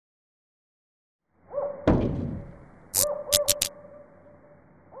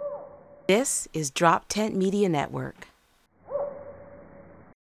This is DropTent Media Network.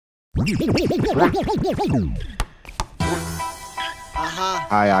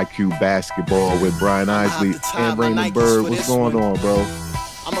 High IQ basketball with Brian Isley and Raymond Byrd. What's going on, bro?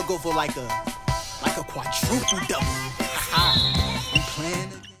 I'm gonna go for like a quadruple double.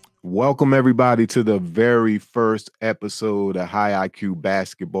 Welcome everybody to the very first episode of High IQ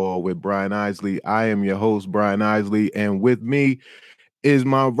Basketball with Brian Isley. I am your host, Brian Isley, and with me is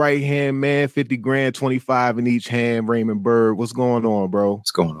my right hand man, 50 grand, 25 in each hand, Raymond Byrd. What's going on, bro? What's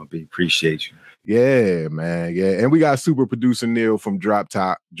going on, B? Appreciate you. Yeah, man. Yeah. And we got super producer Neil from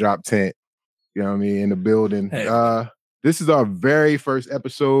DropTent, you know what I mean, in the building. Hey. This is our very first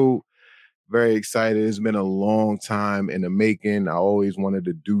episode. Very excited. It's been a long time in the making. I always wanted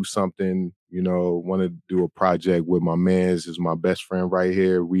to do something, wanted to do a project with my mans. This is my best friend right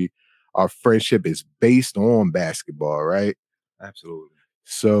here. Our friendship is based on basketball, right? Absolutely.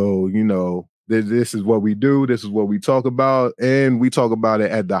 So, this is what we do. This is what we talk about. And we talk about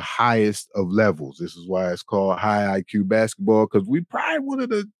it at the highest of levels. This is why it's called High IQ Basketball, because we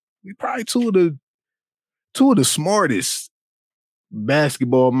probably two of the smartest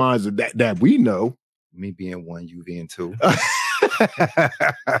basketball minds that we know. Me being one, you being two. I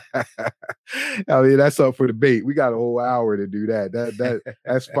mean, that's up for debate. We got a whole hour to do that.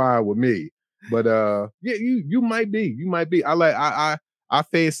 That's fine with me. But yeah, you might be. You might be. I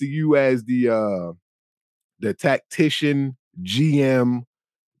fancy you as the tactician, GM,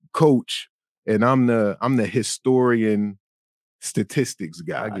 coach, and I'm the historian, statistics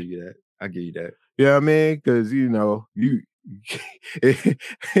guy. I give you that. You know what I mean? Because you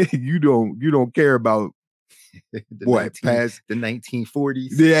don't care about past the 1940s.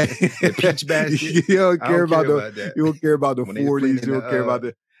 Yeah, the peach basket. You don't care about that. You don't care about the 40s. You don't care about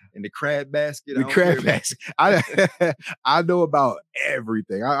the crab basket. The crab basket. I know about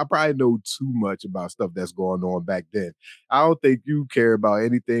everything. I probably know too much about stuff that's going on back then. I don't think you care about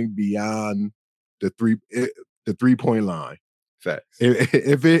anything beyond the 3-point line. Facts.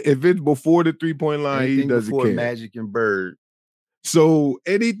 If it's before the 3-point line, anything he doesn't care. Magic and Bird. So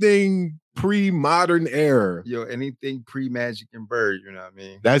anything pre-modern era. Anything pre-Magic and Bird, you know what I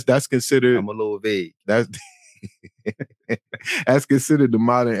mean? That's considered. I'm a little vague. That's considered the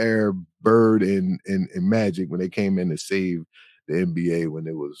modern era Bird and Magic when they came in to save the NBA when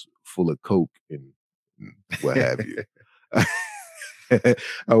it was full of coke and what have you.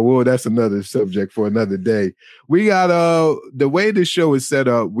 Well, that's another subject for another day. We got the way the show is set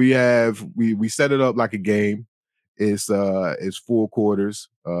up. We set it up like a game. It's 4 quarters,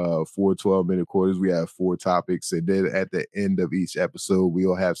 4 12-minute quarters. We have 4 topics, and then at the end of each episode,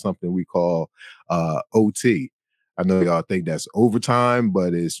 we'll have something we call OT. I know y'all think that's overtime,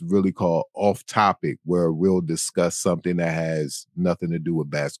 but it's really called off topic, where we'll discuss something that has nothing to do with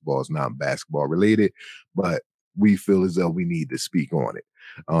basketball. It's not basketball related, but we feel as though we need to speak on it.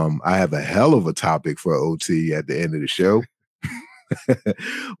 I have a hell of a topic for OT at the end of the show.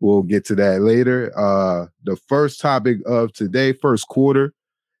 We'll get to that later. The first topic of today, first quarter,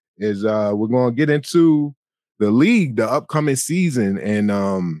 is we're going to get into the league, the upcoming season,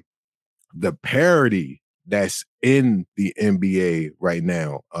 and the parity that's in the NBA right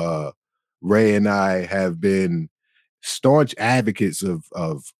now. Ray and I have been staunch advocates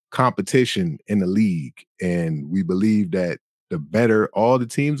of competition in the league, and we believe that the better all the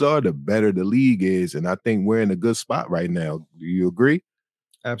teams are, the better the league is, and I think we're in a good spot right now. Do you agree?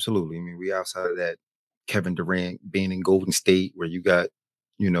 Absolutely. I mean, we outside of that Kevin Durant being in Golden State, where you got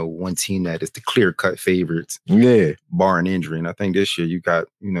one team that is the clear-cut favorites, barring injury. And I think this year you got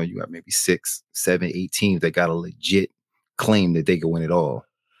maybe 6, 7, 8 teams that got a legit claim that they can win it all.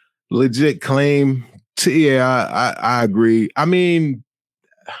 Legit claim. I agree. I mean,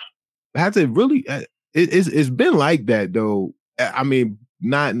 has it really? It's been like that though. I mean,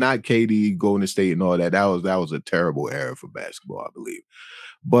 not KD, Golden State, and all that. That was a terrible era for basketball, I believe.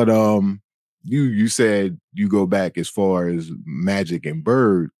 But you said you go back as far as Magic and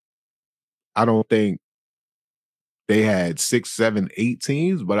Bird. I don't think they had 6, 7, 8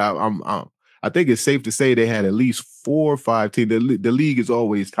 teams, but I think it's safe to say they had at least 4 or 5 teams. The league is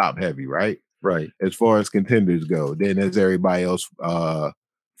always top heavy, right? Right. As far as contenders go, then there's everybody else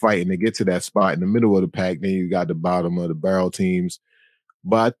fighting to get to that spot in the middle of the pack. Then you got the bottom of the barrel teams.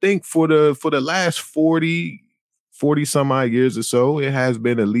 But I think for the last 40 some odd years or so, it has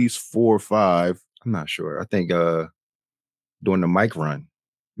been at least 4 or 5. I'm not sure. I think during the Mike run,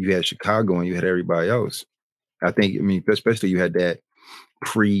 you had Chicago and you had everybody else. I mean, especially you had that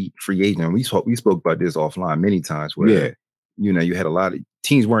pre-free agent. We spoke about this offline many times where, you had a lot of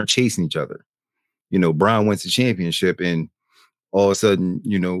teams weren't chasing each other. Brown wins the championship and all of a sudden,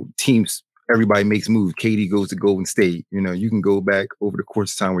 teams, everybody makes moves. KD goes to Golden State. You can go back over the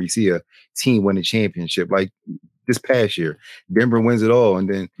course of time where you see a team win a championship. Like this past year, Denver wins it all. And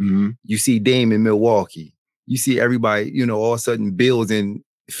then you see Dame in Milwaukee. You see everybody, all of a sudden builds in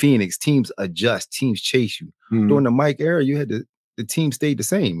Phoenix. Teams adjust. Teams chase you. During the Mike era, you had the team stayed the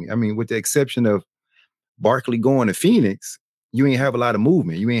same. I mean, with the exception of Barkley going to Phoenix, you ain't have a lot of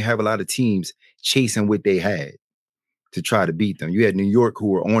movement. You ain't have a lot of teams chasing what they had to try to beat them. You had New York, who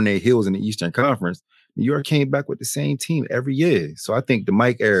were on their heels in the Eastern Conference. New York came back with the same team every year. So I think the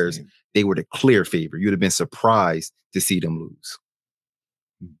Mike eras, they were the clear favorite. You'd have been surprised to see them lose.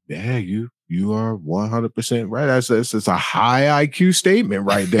 Yeah, you are 100% right. That's a high IQ statement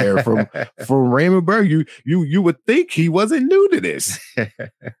right there from Raymond Byrd. You would think he wasn't new to this.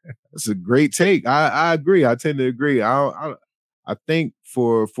 That's a great take. I agree. I tend to agree. I think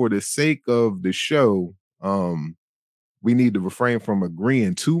for the sake of the show, we need to refrain from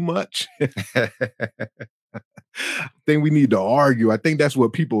agreeing too much. I think we need to argue. I think that's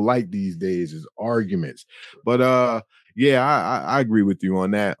what people like these days is arguments. But yeah, I agree with you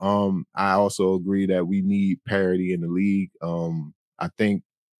on that. I also agree that we need parity in the league. I think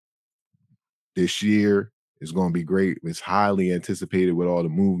this year is going to be great. It's highly anticipated with all the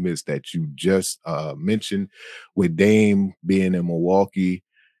movements that you just mentioned, with Dame being in Milwaukee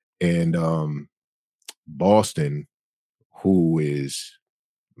and Boston, who is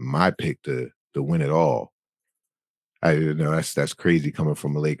my pick to win it all. I know that's crazy coming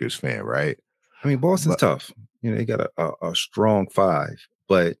from a Lakers fan, right? I mean, Boston's tough. They got a strong five,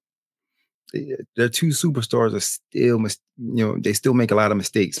 but their two superstars are still, they still make a lot of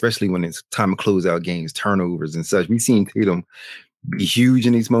mistakes, especially when it's time to close out games, turnovers and such. We've seen Tatum be huge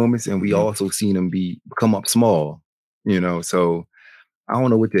in these moments, and we also seen him come up small, So I don't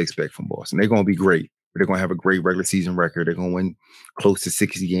know what to expect from Boston. They're going to be great. They're going to have a great regular season record. They're going to win close to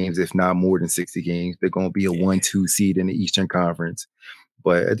 60 games, if not more than 60 games. They're going to be a 1-2 seed in the Eastern Conference.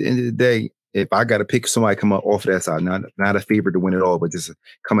 But at the end of the day, if I got to pick somebody come up off of that side, not a favorite to win it all, but just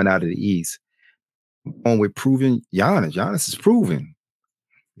coming out of the East, on with proven Giannis. Giannis is proven.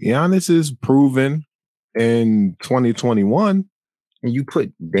 Giannis is proven in 2021. And you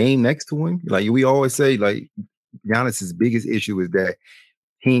put Dame next to him. Like we always say, like Giannis's biggest issue is that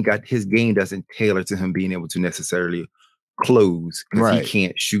his game doesn't tailor to him being able to necessarily close because right. He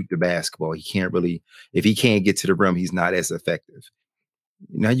can't shoot the basketball. He can't really, if he can't get to the rim, he's not as effective.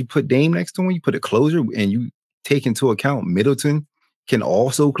 Now you put Dame next to him, you put a closer, and you take into account Middleton can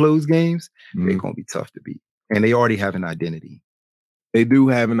also close games. They're going to be tough to beat. And they already have an identity. They do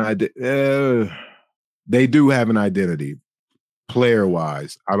have an identity. They do have an identity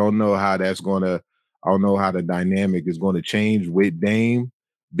player-wise. I don't know how the dynamic is going to change with Dame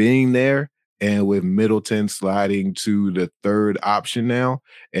being there and with Middleton sliding to the third option now.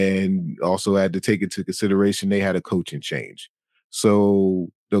 And also had to take into consideration they had a coaching change. So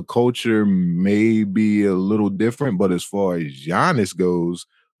the culture may be a little different, but as far as Giannis goes,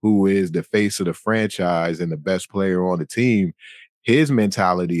 who is the face of the franchise and the best player on the team, his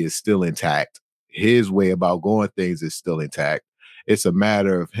mentality is still intact. His way about going things is still intact. It's a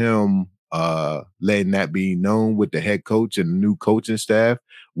matter of him letting that be known with the head coach and the new coaching staff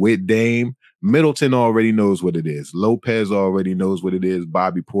with Dame. Middleton already knows what it is. Lopez already knows what it is.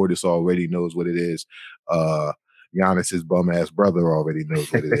 Bobby Portis already knows what it is. Giannis's bum-ass brother already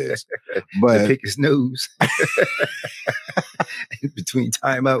knows what it is. But pick his nose between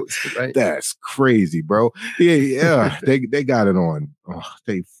timeouts, right? That's crazy, bro. Yeah. They got it on. Oh,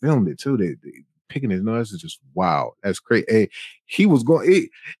 they filmed it too. They picking his nose is just wow. That's crazy. Hey, he was going.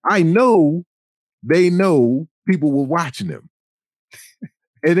 I know they know people were watching him,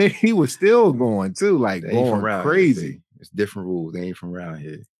 and then he was still going too, like going crazy. It's different rules. They ain't from around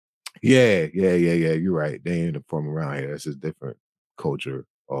here. Yeah. You're right. They ain't from around here. That's a different culture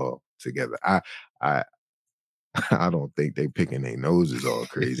altogether. I don't think they picking their noses all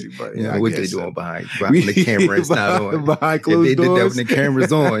crazy, but yeah, what they doing behind the camera? It's not on. Behind closed doors. They did that when the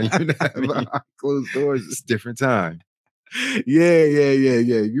camera's on. Behind closed doors, it's a different time. Yeah.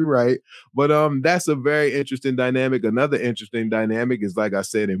 You're right. But that's a very interesting dynamic. Another interesting dynamic is, like I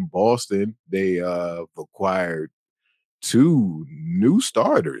said, in Boston, they acquired 2 new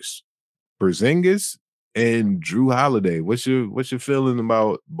starters, Porzingis and Drew Holiday. What's your feeling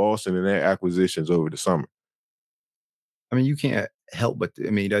about Boston and their acquisitions over the summer? I mean, you can't help but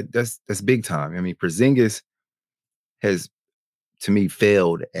that's big time. I mean, Porzingis has, to me,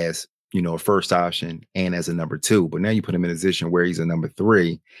 failed as a first option and as a number 2. But now you put him in a position where he's a number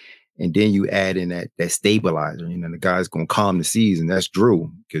 3, and then you add in that stabilizer. The guy's going to calm the seas, and that's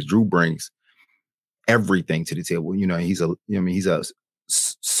Drew, because Drew brings everything to the table. He's a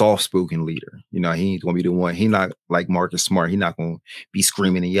soft-spoken leader. He ain't gonna be the one. He not like Marcus Smart. He not gonna be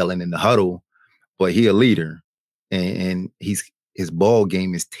screaming and yelling in the huddle, but he a leader, and his ball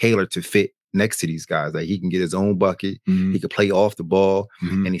game is tailored to fit next to these guys. Like he can get his own bucket. Mm-hmm. He can play off the ball,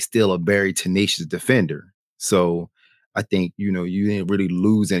 mm-hmm. and he's still a very tenacious defender. So I think you didn't really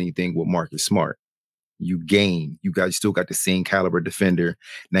lose anything with Marcus Smart. You gain. You still got the same caliber defender.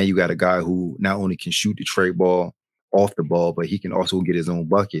 Now you got a guy who not only can shoot the trade ball off the ball, but he can also get his own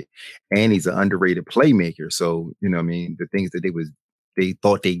bucket. And he's an underrated playmaker. So, the things that they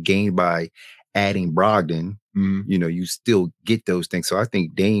thought they gained by adding Brogdon, mm-hmm. You still get those things. So I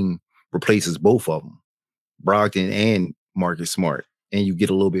think Dame replaces both of them, Brogdon and Marcus Smart, and you get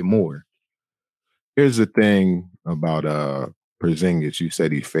a little bit more. Here's the thing about Porzingis. You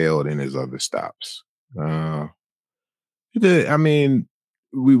said he failed in his other stops. I mean,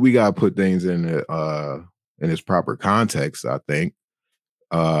 we gotta put things in its proper context. I think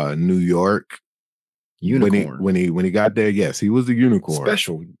New York unicorn when he got there. Yes, he was a unicorn.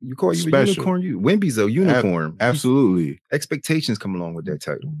 Special. You call you a unicorn? Wemby's a unicorn. Absolutely. Expectations come along with that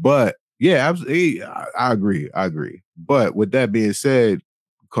title. But yeah, absolutely, I agree. But with that being said,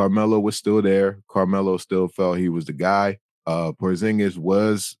 Carmelo was still there. Carmelo still felt he was the guy. Porzingis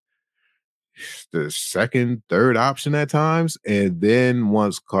was the second, third option at times. And then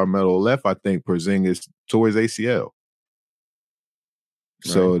once Carmelo left, I think Porzingis tore his ACL.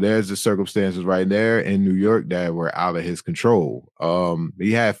 So there's the circumstances right there in New York that were out of his control.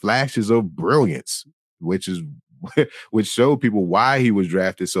 He had flashes of brilliance, which showed people why he was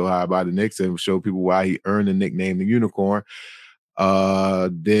drafted so high by the Knicks and showed people why he earned the nickname the Unicorn.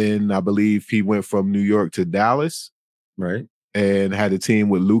 Then I believe he went from New York to Dallas. Right. And had a team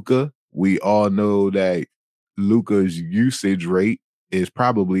with Luka. We all know that Luka's usage rate is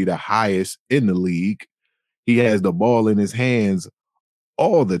probably the highest in the league. He has the ball in his hands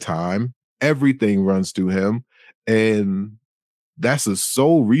all the time. Everything runs through him. And that's the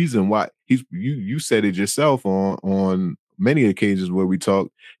sole reason why you said it yourself on many occasions where we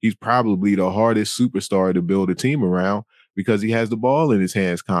talked, he's probably the hardest superstar to build a team around because he has the ball in his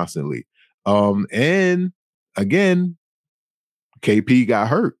hands constantly. And again, KP got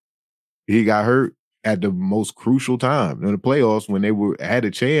hurt. He got hurt at the most crucial time in the playoffs when they had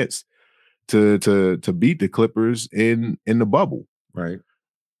a chance to beat the Clippers in the bubble. Right.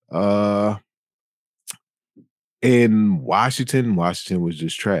 In Washington was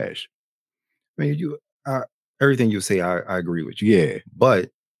just trash. I mean, everything you say, I agree with you. Yeah,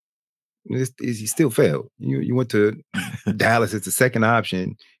 but he still failed. You went to Dallas as the second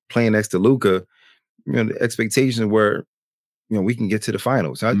option, playing next to Luka. The expectations were, we can get to the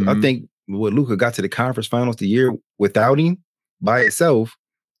finals. I think when Luka got to the conference finals the year without him by itself,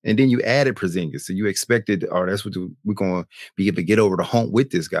 and then you added Porzingis, so you expected, that's what we're going to be able to get over the hump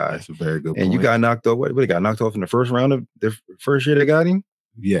with this guy. That's a very good and point. You got knocked off. What got knocked off in the first round of the first year they got him?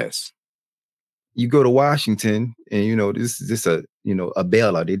 Yes. You go to Washington, and this is just a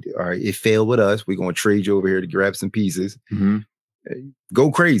bailout. All right, it failed with us. We're going to trade you over here to grab some pieces. Mm-hmm.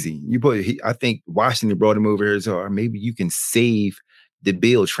 Go crazy. I think Washington brought him over here, so maybe you can save the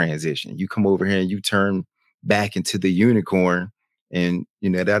Bill transition. You come over here and you turn back into the unicorn, and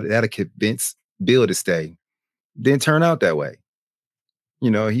that'll convince Bill to stay. Didn't turn out that way.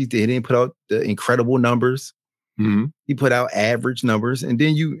 He didn't put out the incredible numbers. Mm-hmm. He put out average numbers, and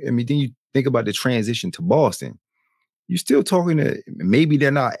then you think about the transition to Boston. You're still talking to, maybe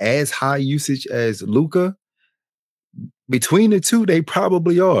they're not as high usage as Luka. Between the two, they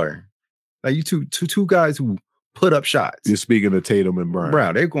probably are. Like you two guys who put up shots. You're speaking of Tatum and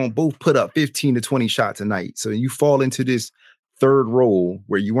Brown. They're going to both put up 15 to 20 shots a night. So you fall into this third role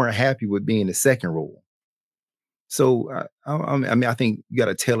where you weren't happy with being the second role. So, I think you got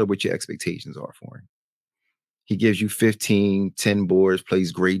to tailor what your expectations are for him. He gives you 15, 10 boards,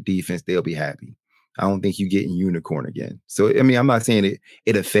 plays great defense. They'll be happy. I don't think you get in unicorn again. So, I'm not saying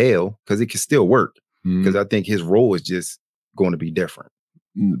it'll fail because it can still work. Because I think his role is just going to be different.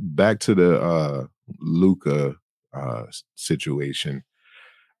 Back to the Luka situation.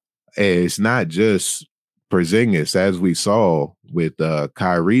 It's not just Porzingis, as we saw with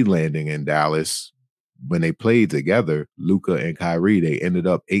Kyrie landing in Dallas. When they played together, Luka and Kyrie, they ended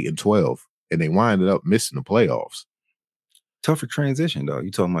up 8-12, and they winded up missing the playoffs. Tougher transition, though.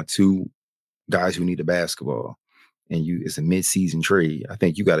 You're talking about two guys who need the basketball. And it's a mid-season trade. I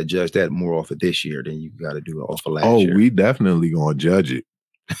think you got to judge that more off of this year than you got to do off of last year. Oh, we definitely going to judge it.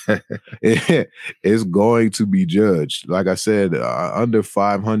 It's going to be judged. Like I said, under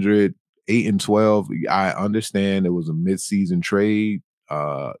 500, 8-12. I understand it was a mid-season trade.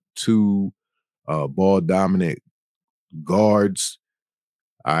 Two ball dominant guards.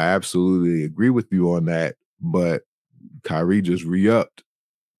 I absolutely agree with you on that, but Kyrie just re-upped.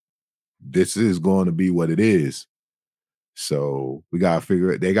 This is going to be what it is. So they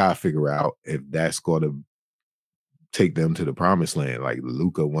gotta figure out if that's going to take them to the promised land. Like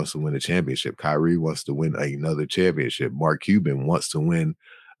Luka wants to win a championship. Kyrie wants to win another championship. Mark Cuban wants to win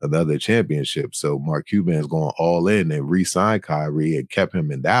another championship. So Mark Cuban is going all in and re-signed Kyrie and kept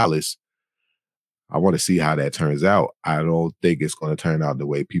him in Dallas. I want to see how that turns out. I don't think it's going to turn out the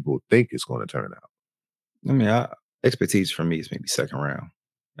way people think it's going to turn out. I mean, expectations for me is maybe second round.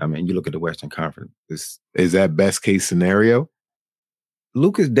 I mean, you look at the Western Conference. Is that best case scenario?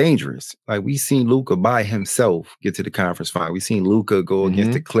 Luka's dangerous. Like, we seen Luka by himself get to the conference final. We seen Luka go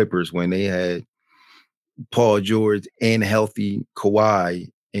against the Clippers when they had Paul George and healthy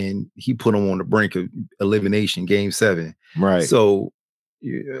Kawhi, and he put him on the brink of elimination, Game 7. Right. So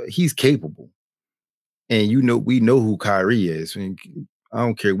he's capable. And we know who Kyrie is. I mean, I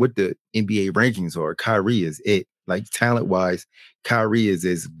don't care what the NBA rankings are. Kyrie is it. Like, talent-wise, Kyrie is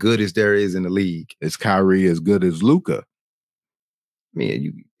as good as there is in the league. Is Kyrie as good as Luka? I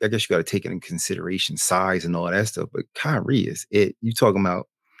mean, I guess you got to take into consideration size and all that stuff, but Kyrie is it. You talking about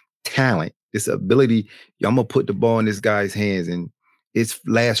talent, this ability. I'm going to put the ball in this guy's hands, and it's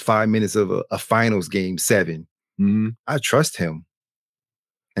last 5 minutes of a finals Game 7. I trust him.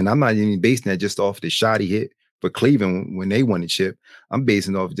 And I'm not even basing that just off the shot he hit for Cleveland when they won the chip. I'm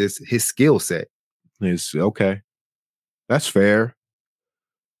basing off just his skill set. It's okay. That's fair.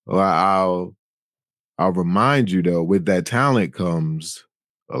 Well, I'll remind you though, with that talent comes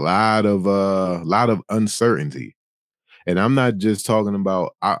a lot of uncertainty. And I'm not just talking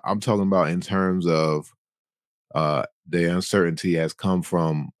about, I'm talking about in terms of the uncertainty has come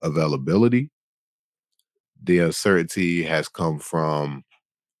from availability. The uncertainty has come from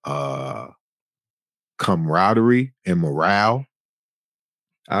camaraderie and morale.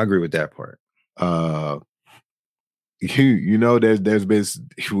 I agree with that part. You know, there's been,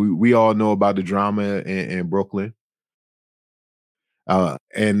 we all know about the drama in Brooklyn,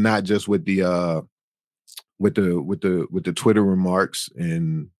 and not just with the Twitter remarks,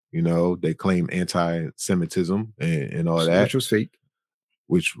 and you know they claim anti-Semitism and all that, which was fake.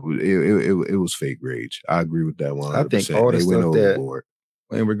 Which it was fake rage. I agree with that 100%. I think all the they stuff went overboard.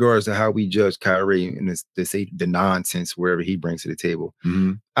 In regards to how we judge Kyrie and the nonsense wherever he brings to the table,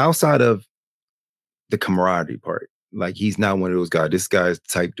 outside of the camaraderie part, like he's not one of those guys. This guy's the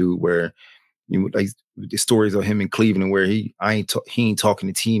type dude where like the stories of him in Cleveland where he ain't talking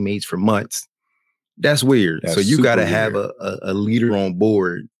to teammates for months. That's weird. So you got to have a leader on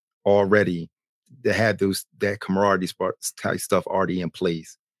board already to have that camaraderie type stuff already in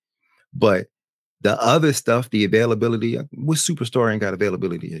place. But the other stuff, the availability, what superstar ain't got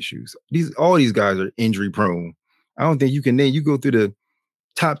availability issues? All these guys are injury prone. I don't think you can you go through the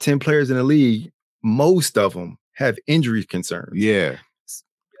top 10 players in the league, most of them have injury concerns. Yeah.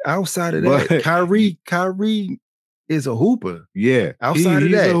 Outside of that, Kyrie is a hooper. Yeah. Outside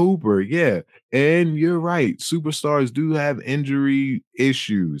of that, he's a hooper. Yeah. And you're right. Superstars do have injury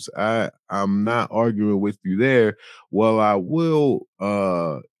issues. I'm not arguing with you there. Well, I will,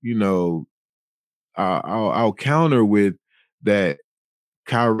 I'll counter with that.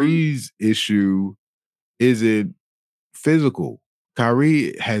 Kyrie's issue isn't physical.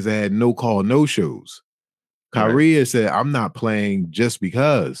 Kyrie has had no call, no shows. Kyrie has said, I'm not playing just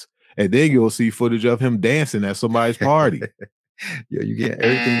because. And then you'll see footage of him dancing at somebody's party. Yeah, you get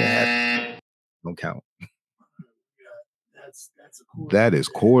everything that happens. Don't count. That is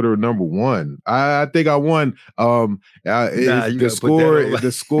quarter number 1. I think I won. The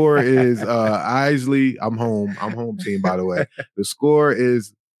score is Isley. I'm home team, by the way. The score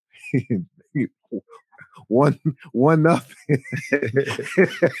is 1-0.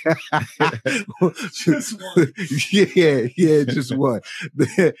 Just one. Yeah, just one.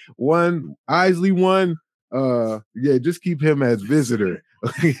 One Isley won. Just keep him as visitor.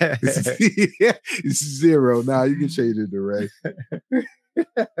 It's 0. Now you can change it to Ray.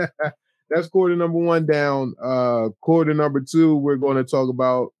 That's quarter number 1 down. Quarter number 2, we're going to talk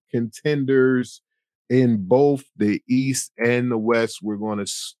about contenders in both the East and the West. We're going to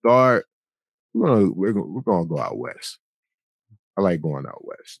start. We're going to go out west. I like going out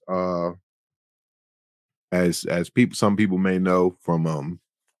west. As some people may know from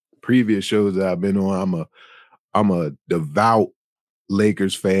previous shows that I've been on, I'm a devout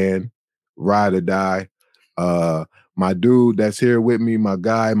Lakers fan, ride or die. My dude that's here with me, my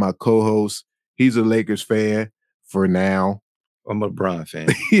guy, my co-host, he's a Lakers fan for now. I'm a Bron fan.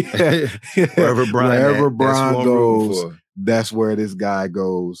 Yeah. Wherever Bron goes, that's where this guy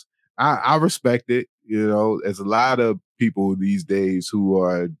goes. I respect it. You know, there's a lot of people these days who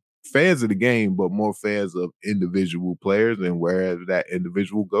are fans of the game, but more fans of individual players, and wherever that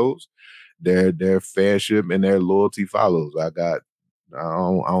individual goes, their fanship and their loyalty follows. I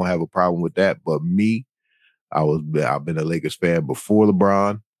don't have a problem with that. But me, I've been a Lakers fan before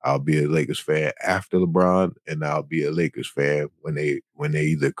LeBron. I'll be a Lakers fan after LeBron, and I'll be a Lakers fan when they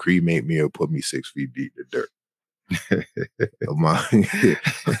either cremate me or put me 6 feet deep in the dirt.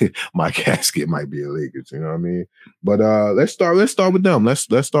 my casket might be a Lakers, you know what I mean? But let's start with them. Let's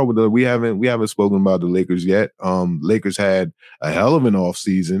start with we haven't spoken about the Lakers yet. Lakers had a hell of an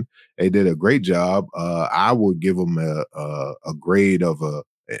offseason. They did a great job. I would give them a grade of an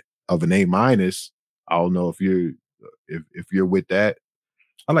A-. I don't know if you're with that.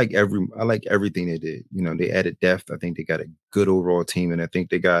 I like everything they did. You know, they added depth. I think they got a good overall team, and I think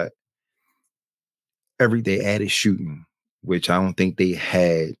they added shooting, which I don't think they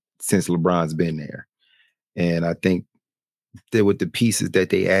had since LeBron's been there. And I think that with the pieces that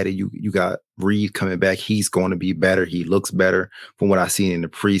they added, you got Reed coming back. He's going to be better. He looks better from what I've seen in the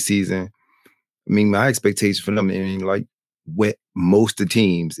preseason. I mean, my expectation for them, I mean, like with most of the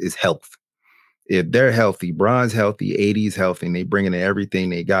teams, is health. If they're healthy, Bron's healthy, AD's healthy, and they bring in everything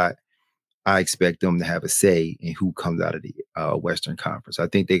they got, I expect them to have a say in who comes out of the Western Conference. I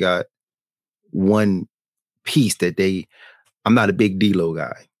think they got one piece that I'm not a big D-Lo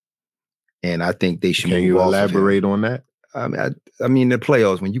guy, and I think they should move off. Can you elaborate on that? I mean, the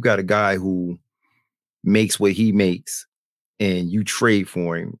playoffs, when you got a guy who makes what he makes and you trade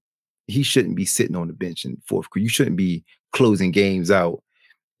for him, he shouldn't be sitting on the bench in fourth quarter. You shouldn't be closing games out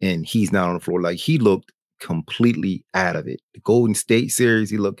and he's not on the floor. Like, he looked completely out of it. The Golden State series,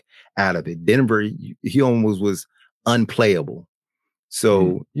 he looked out of it. Denver, he almost was unplayable.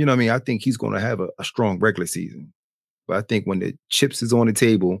 So, you know what I mean? I think he's going to have a strong regular season. But I think when the chips is on the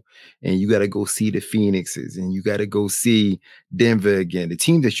table and you got to go see the Phoenixes and you got to go see Denver again, the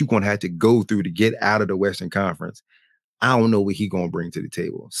team that you're going to have to go through to get out of the Western Conference, I don't know what he's going to bring to the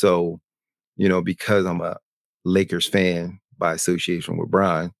table. So, you know, because I'm a Lakers fan by association with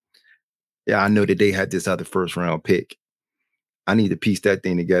Brian, yeah, I know that they had this other first round pick. I need to piece that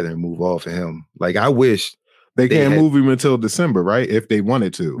thing together and move off of him. Like, I wish they can't move him until December, right? If they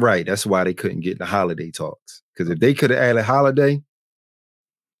wanted to. Right. That's why they couldn't get the holiday talks. Because if they could have added Holiday,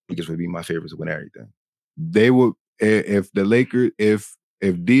 Lakers would be my favorites to win everything. They would, if the Lakers, if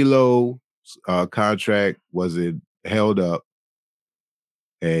D'Lo's contract wasn't held up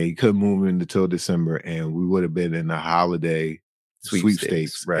and he couldn't move him until December, and we would have been in the Holiday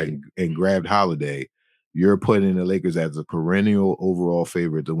sweepstakes right, and grabbed Holiday, you're putting the Lakers as a perennial overall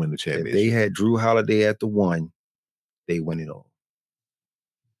favorite to win the championship. If they had Drew Holiday at the 1, they win it all.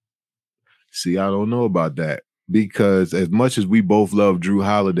 See, I don't know about that, because as much as we both love Drew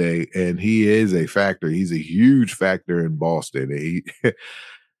Holiday, and he is a factor, he's a huge factor in Boston.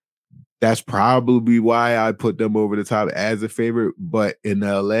 That's probably why I put them over the top as a favorite. But in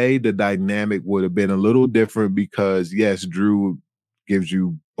LA, the dynamic would have been a little different because, yes, Drew gives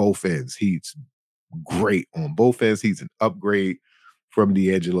you both ends. He's great on both ends. He's an upgrade from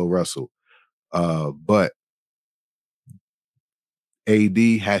D'Angelo Russell. But AD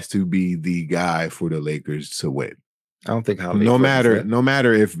has to be the guy for the Lakers to win. I don't think Holiday. No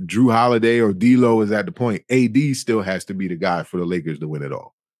matter if Drew Holiday or D'Lo is at the point, AD still has to be the guy for the Lakers to win it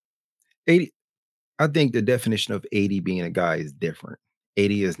all. I think the definition of AD being a guy is different.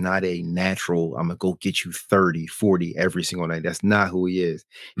 AD is not a natural, I'm going to go get you 30, 40 every single night. That's not who he is.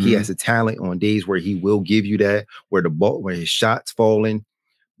 Mm-hmm. He has a talent on days where he will give you that, where his shots falling.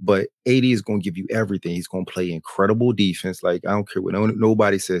 But AD is going to give you everything. He's going to play incredible defense. Like, I don't care what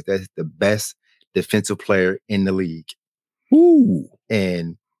nobody says, that's the best defensive player in the league. Ooh.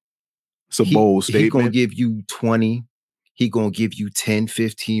 And it's a bold statement. He's going to give you 20. He's going to give you 10,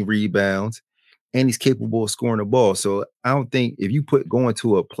 15 rebounds. And he's capable of scoring the ball. So I don't think if you going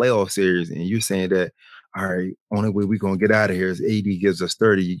to a playoff series and you're saying that, all right, only way we're going to get out of here is AD gives us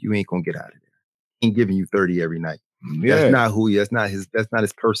 30, you ain't going to get out of there. He ain't giving you 30 every night. Yeah. That's not who he is. That's not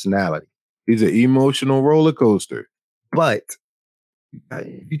his personality. He's an emotional roller coaster. But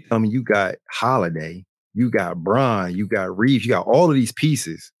if you tell me you got Holiday, you got Bron, you got Reeves, you got all of these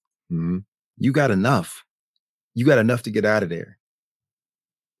pieces, you got enough. You got enough to get out of there.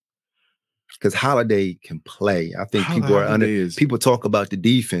 Because Holiday can play. I think people talk about the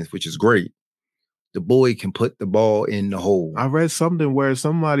defense, which is great. The boy can put the ball in the hole. I read something where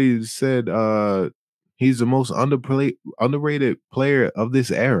somebody said he's the most underrated player of this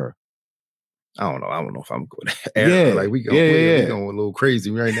era. I don't know if I'm going to era. Yeah, like we going a little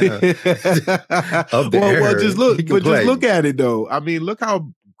crazy right now. Well, just look at it though. I mean, look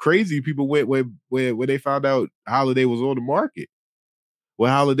how crazy people went when they found out Holiday was on the market,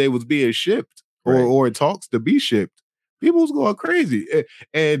 when Holiday was being shipped or in talks to be shipped. People was going crazy.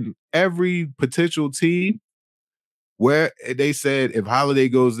 And every potential team where they said if Holiday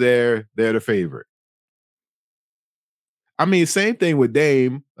goes there, they're the favorite. I mean, same thing with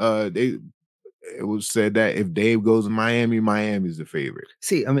Dame. It was said that if Dame goes to Miami, Miami's the favorite.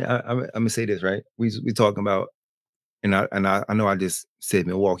 See, I mean, I'm gonna say this, right? We talking about, and I know I just said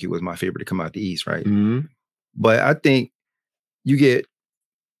Milwaukee was my favorite to come out the East, right? Mm-hmm. But I think you get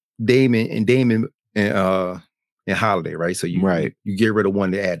Damon and Holiday, right? So you get rid of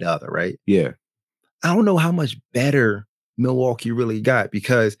one to add the other, right? Yeah. I don't know how much better Milwaukee really got,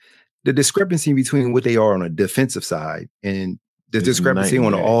 because the discrepancy between what they are on a defensive side and the discrepancy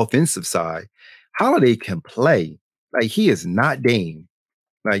on the offensive side, Holiday can play. Like, he is not Dame.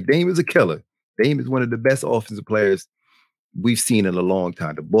 Like, Dame is a killer. Dame is one of the best offensive players we've seen in a long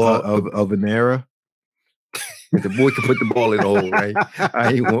time. The ball of an era. The boy can put the ball in the hole, right?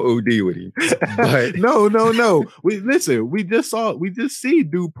 I ain't want to OD with him. But no. We just see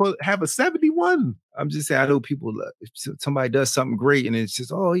dude have a 71. I'm just saying, I know people, if somebody does something great and it's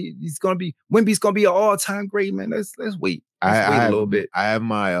just, he's gonna be, Wemby's gonna be an all-time great, man. Let's wait. Let's wait a little bit. I have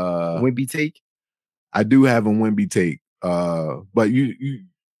my Wemby take. I do have a Wemby take. But you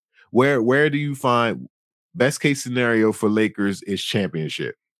where do you find best case scenario for Lakers is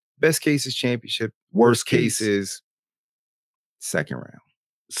championship? Best case is championship. Worst case is second round.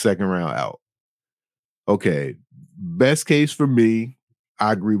 Second round out. Okay. Best case for me,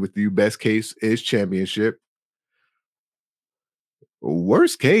 I agree with you. Best case is championship.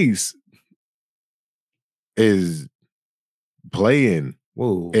 Worst case is playing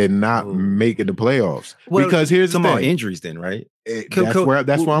and not making the playoffs. Well, because here's the thing. About injuries then, right? That's where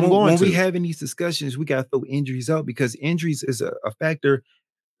I'm going when to. we having these discussions, we got to throw injuries out, because injuries is a factor.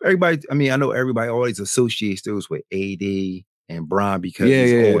 Everybody, I mean, I know everybody always associates those with AD and Bron because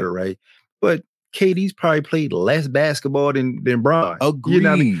he's older, right? But KD's probably played less basketball than Bron. Agreed. You know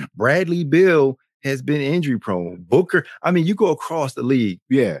what I mean? Bradley Beal has been injury prone. Booker, I mean, you go across the league.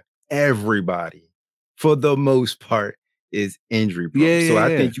 Yeah. Everybody, for the most part, is injury prone. So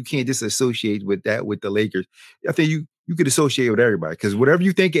I think you can't just associate with that with the Lakers. I think you could associate with everybody, because whatever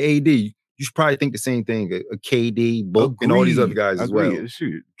you think of AD, you should probably think the same thing. A KD, Book, and all these other guys as well.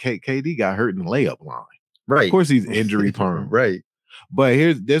 Shoot, KD got hurt in the layup line. Right. Of course, he's injury prone. Right. But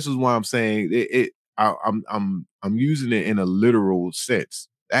this is why I'm saying I'm using it in a literal sense.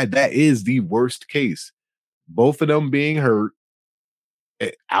 That is the worst case. Both of them being hurt,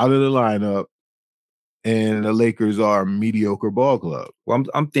 out of the lineup, and the Lakers are a mediocre ball club. Well,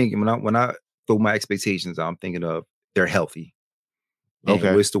 I'm thinking when I throw my expectations, I'm thinking of they're healthy. And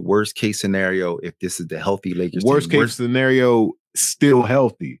what's the worst case scenario if this is the healthy Lakers? Worst case scenario, still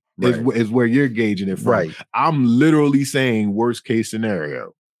healthy, is where you're gauging it from. Right. I'm literally saying worst case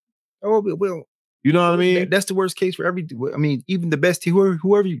scenario. Oh, well, you know what I mean? That's the worst case for I mean, even the best team,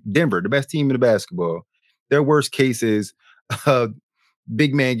 whoever Denver, the best team in the basketball, their worst case is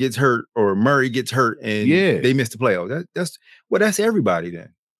big man gets hurt or Murray gets hurt and they miss the playoffs. That's everybody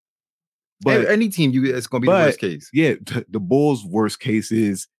then. But any team that's going to be the worst case. Yeah, the Bulls' worst case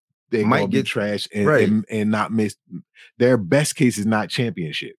is they might get trashed and not miss. Their best case is not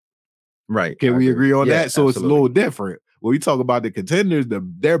championship. Right. Can we agree on that? So It's a little different. When we talk about the contenders,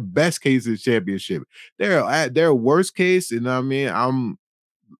 their best case is championship. Their worst case, and I mean,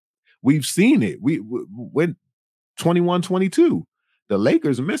 we've seen it. We went 21-22. The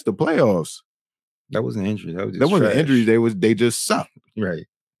Lakers missed the playoffs. That wasn't injury. That wasn't injuries. They just sucked. Right.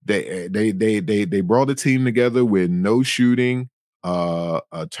 They brought a team together with no shooting,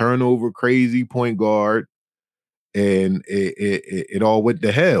 a turnover crazy point guard, and it all went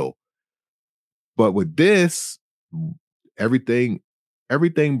to hell. But with this, everything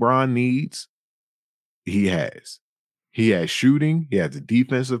Bron needs, he has. He has shooting. He has a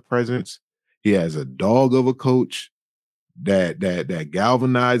defensive presence. He has a dog of a coach that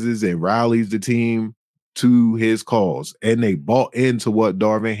galvanizes and rallies the team to his cause, and they bought into what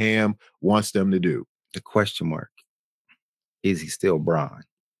Darvin Ham wants them to do. The question mark is he still Bron?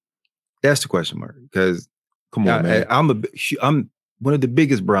 That's the question mark. Because come on, man, I'm one of the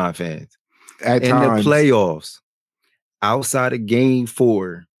biggest Bron fans. At in times, the playoffs, outside of Game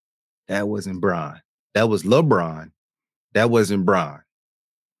 4, that wasn't Bron. That was LeBron. That wasn't Bron.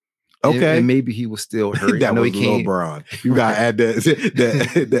 Okay, and maybe he was still hurt. That I know was he can't. LeBron. You gotta add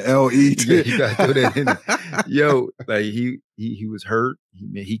the LE to it. You gotta throw that in there. Yo, like he was hurt.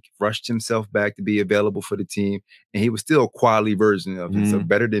 He rushed himself back to be available for the team, and he was still a quality version of himself,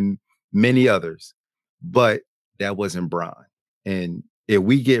 better than many others. But that wasn't Bron. And If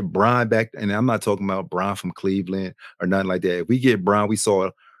we get Brian back, and I'm not talking about Brian from Cleveland or nothing like that. If we get Brian, we saw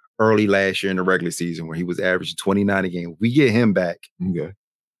early last year in the regular season where he was averaging 29 a game. If we get him back, okay,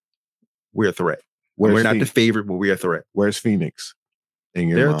 we're a threat. We're not the favorite, but we're a threat. Where's Phoenix?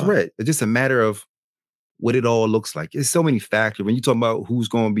 They're a threat. It's just a matter of what it all looks like. It's so many factors. When you talk about who's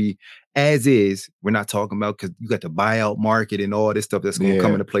going to be as is, we're not talking about because you got the buyout market and all this stuff that's going to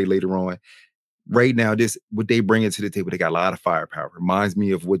come into play later on. Right now, this what they bring into the table, they got a lot of firepower. Reminds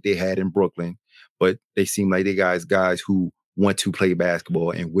me of what they had in Brooklyn, but they seem like they guys who want to play basketball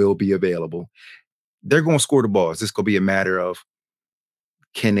and will be available. They're going to score the balls. It's going to be a matter of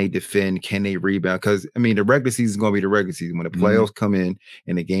can they defend, can they rebound? Because I mean, the regular season is going to be the regular season. When the playoffs come in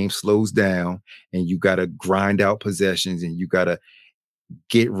and the game slows down, and you got to grind out possessions, and you got to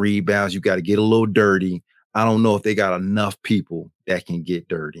get rebounds, you got to get a little dirty. I don't know if they got enough people that can get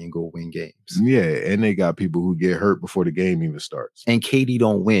dirty and go win games. Yeah, and they got people who get hurt before the game even starts. And KD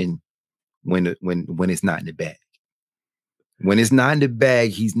don't win when it's not in the bag. When it's not in the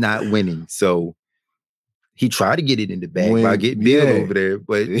bag, he's not winning. So he tried to get it in the bag by getting Bill over there,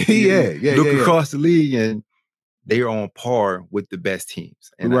 but look across the league and they are on par with the best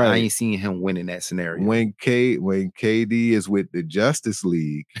teams. And I ain't seen him win in that scenario. When KD is with the Justice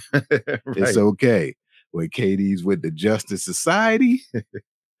League, it's okay. When KD's with the Justice Society,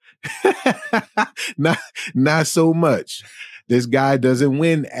 not so much. This guy doesn't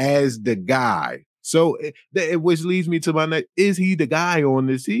win as the guy. So, which leads me to my next: is he the guy on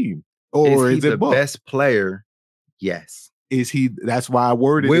this team, or is he the best player? Yes. Is he? That's why I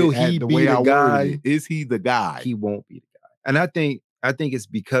worded Will it he the be way the I guy? worded it. Is he the guy? He won't be the guy. And I think it's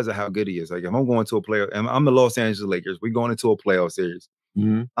because of how good he is. Like if I'm going to a playoff, and I'm the Los Angeles Lakers, we're going into a playoff series.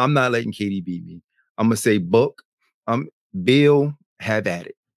 Mm-hmm. I'm not letting KD beat me. I'm gonna say Book. Bill, have at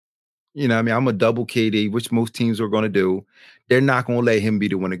it. You know what I mean? I'm a double KD, which most teams are going to do. They're not going to let him be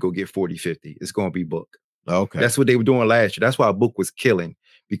the one to go get 40, 50. It's going to be Book. Okay. That's what they were doing last year. That's why Book was killing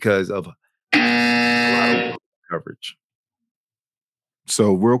because of a lot of coverage.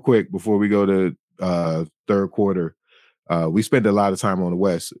 So real quick, before we go to third quarter, we spent a lot of time on the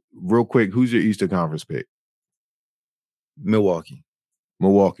West. Real quick, who's your Eastern Conference pick? Milwaukee.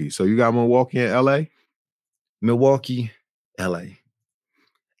 So you got Milwaukee and LA? Milwaukee, LA.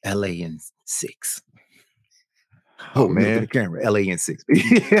 LA in 6. Oh man, look at the camera. LA in 6.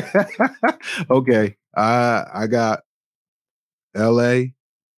 Okay, I got LA,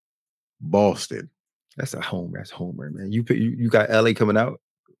 Boston. That's a homer. That's homer, man. You got LA coming out?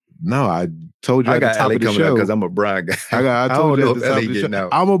 No, I told you I at got the top LA of the coming show out because I'm a Brian guy. I told you at the top of the show. Out.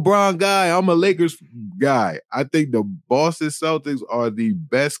 I'm a Brian guy. I'm a Lakers guy. I think the Boston Celtics are the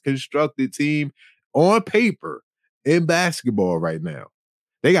best constructed team on paper in basketball right now.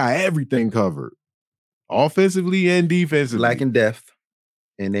 They got everything covered, offensively and defensively. Lacking depth,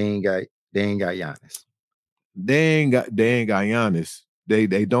 and they ain't got Giannis. They ain't got Giannis.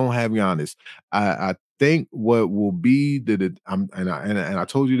 They don't have Giannis. I think what will be and I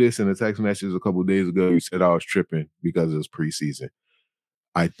told you this in a text message a couple of days ago. You said I was tripping because it's preseason.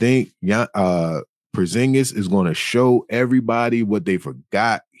 I think Porzingis is going to show everybody what they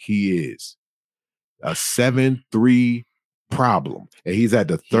forgot he is. A 7-3 problem. And he's at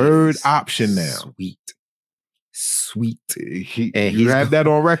the third option now. Sweet. You have that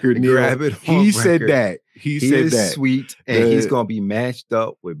on record, Neil. He said that. He said that. Sweet. And he's going to be matched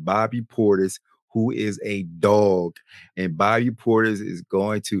up with Bobby Portis, who is a dog. And Bobby Portis is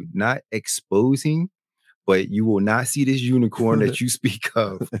going to not expose him, but you will not see this unicorn that you speak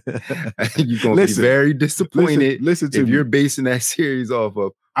of. You're going to be very disappointed if you're basing that series off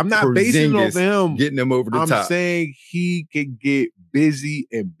of I'm not basing it off of him. Getting them over the top. I'm saying he can get busy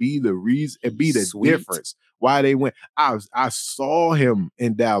and be the reason and be the difference why they went. I saw him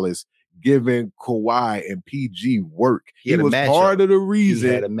in Dallas giving Kawhi and PG work. He was part of the reason.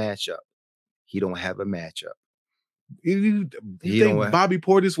 He had a matchup. He don't have a matchup. You think Bobby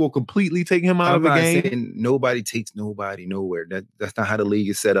Portis will completely take him out of the game? Saying nobody takes nobody nowhere. That's not how the league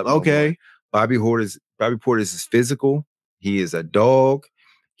is set up. Okay. Bobby Portis is physical. He is a dog.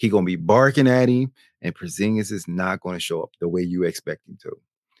 He gonna be barking at him, and Porzingis is not going to show up the way you expect him to.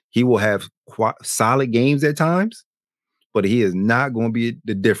 He will have solid games at times, but he is not going to be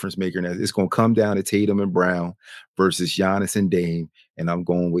the difference maker. It's going to come down to Tatum and Brown versus Giannis and Dame, and I'm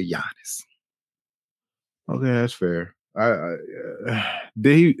going with Giannis. Okay, that's fair.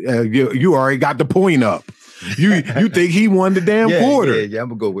 You already got the point up. You think he won the damn quarter? Yeah, I'm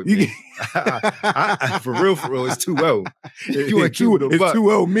gonna go with me. For real, it's 2-0. You want to keep it it's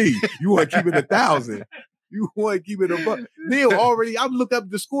 2-0 me. You want to keep it 1,000. You want to keep it above. Neil already, I'm looking up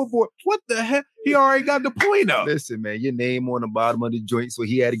the scoreboard. What the heck? He already got the point up. Listen, man, your name on the bottom of the joint, so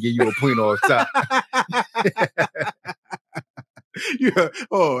he had to give you a point off top. Yeah.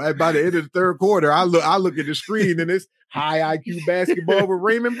 Oh, and by the end of the third quarter, I look at the screen and it's high IQ basketball with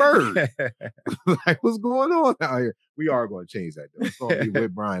Raymond Byrd. Like, what's going on out here? We are going to change that though. It's going to be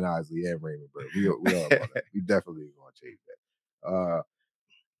with Brian Isley and Raymond Byrd. We definitely going to change that.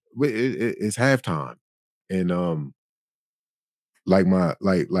 It's halftime, and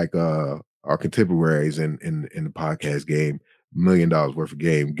our contemporaries in the podcast game, $1 million worth of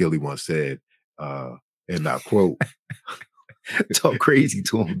game, Gilly once said, and I quote. Talk crazy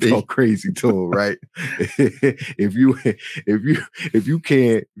to him, Talk crazy to him, right? if you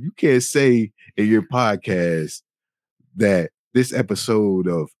can't say in your podcast that this episode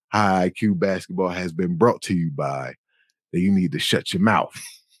of High IQ Basketball has been brought to you by, then you need to shut your mouth.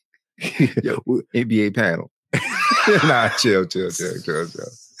 Yo, NBA panel. Nah, chill. Go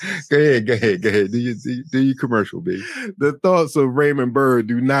ahead. Do your commercial, baby. The thoughts of Raymond Byrd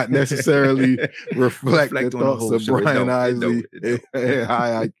do not necessarily reflect the thoughts of Brian Isley and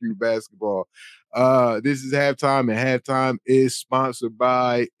High IQ Basketball. This is halftime, and halftime is sponsored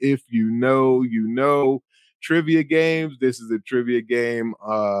by If You Know, You Know Trivia Games. This is a trivia game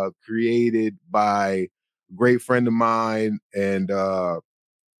created by a great friend of mine and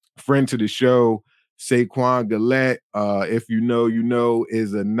friend to the show, Saquon Gillette. If You Know, You Know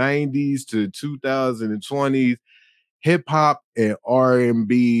is a 90s to 2020s hip-hop and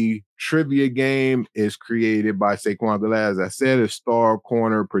R&B trivia game. Is created by Saquon Gillette. As I said, it's Star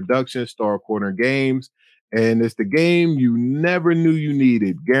Corner Production, Star Corner Games. And it's the game you never knew you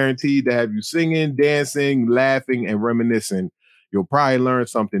needed. Guaranteed to have you singing, dancing, laughing, and reminiscing. You'll probably learn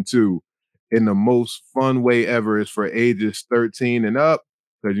something too. In the most fun way ever. Is for ages 13 and up.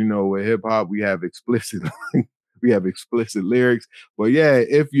 Because with hip hop we have explicit lyrics. But yeah,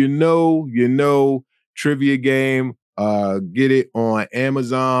 if you know trivia game, get it on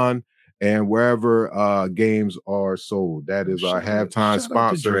Amazon and wherever games are sold. That is our halftime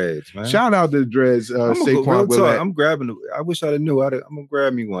sponsor. Shout out to Dreads. Saquon. I'm grabbing. I wish I'd have knew. I'm gonna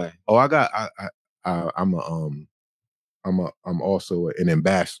grab me one. Oh, I'm also an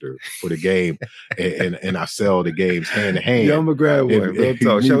ambassador for the game, and I sell the games hand to hand. Yeah, I'm gonna grab one. Real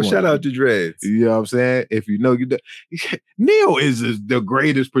talk. Shout out to Dreads. You know what I'm saying? If you know, Neil is the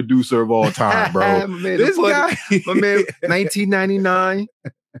greatest producer of all time, bro. My man, 1999.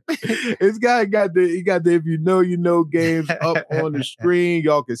 This guy got the If You Know games up on the screen.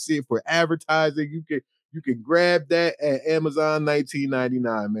 Y'all can see it for advertising. You can grab that at Amazon,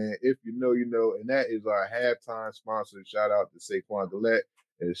 $19.99, man. If you know, and that is our halftime sponsor. Shout out to Saquon Gillette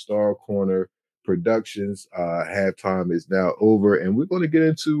and Star Corner Productions. Halftime is now over, and we're going to get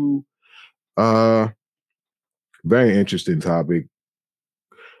into very interesting topic.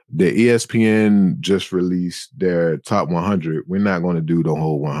 The ESPN just released their top 100. We're not going to do the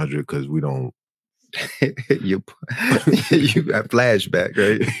whole 100 because we don't. you got flashback,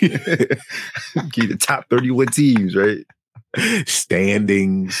 right? Keep the top 31 teams, right?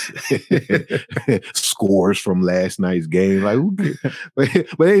 Standings, scores from last night's game. But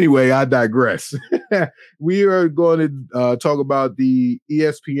anyway, I digress. We are going to talk about the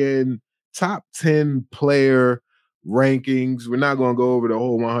ESPN top 10 player rankings. We're not going to go over the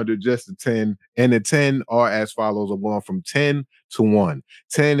whole 100, just the 10. And the 10 are as follows. I'm going from 10 to 1.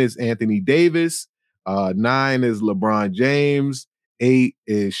 10 is Anthony Davis. 9 is LeBron James. 8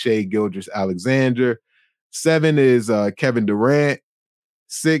 is Shai Gilgeous-Alexander. 7 is Kevin Durant.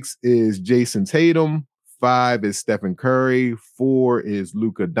 6 is Jason Tatum. 5 is Stephen Curry. 4 is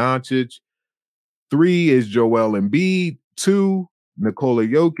Luka Doncic. 3 is Joel Embiid. 2, Nikola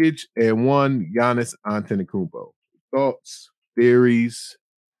Jokic. And 1, Giannis Antetokounmpo. Thoughts, theories?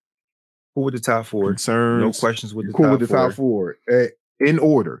 Who with the top 4? Concerns? No questions with the cool top 4. With the top 4. In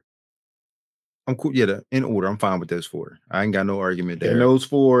order. I'm cool. Yeah, in order. I'm fine with those 4. I ain't got no argument there. And those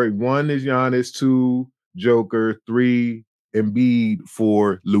 4, 1 is Giannis, 2, Joker, 3, Embiid,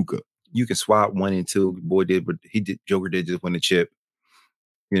 4, Luka. You can swap 1 and 2. Boy did, but Joker did just win the chip.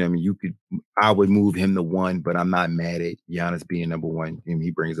 You know what I mean? I would move him to 1, but I'm not mad at Giannis being number 1. And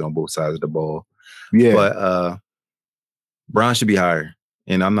he brings it on both sides of the ball. Yeah. But Bron should be higher.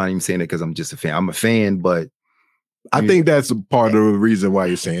 And I'm not even saying it because I'm just a fan. I'm a fan, but I think that's a part of the reason why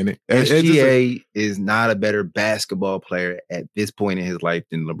you're saying it. SGA is not a better basketball player at this point in his life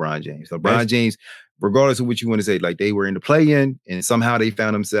than LeBron James. LeBron James, regardless of what you want to say, like they were in the play-in and somehow they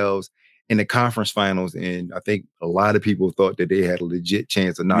found themselves in the conference finals. And I think a lot of people thought that they had a legit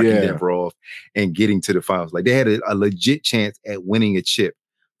chance of knocking Denver off and getting to the finals. Like they had a legit chance at winning a chip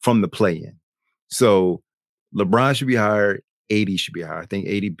from the play-in. So LeBron should be higher. AD should be higher. I think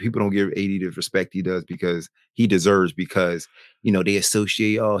people don't give AD the respect he does because he deserves, because, they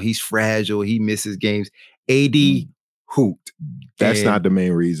associate, he's fragile. He misses games. AD hooped. That's not the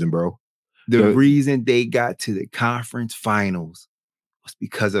main reason, bro. The reason they got to the conference finals was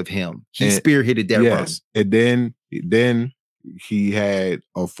because of him. He spearheaded that run. And then he had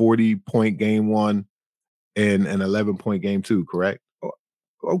a 40-point game 1 and an 11-point game 2, correct?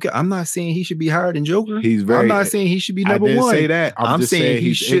 Okay, I'm not saying he should be higher than Joker. I'm not saying he should be number 1. I didn't say that. I'm just saying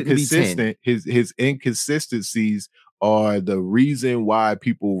he shouldn't be 10. His inconsistencies are the reason why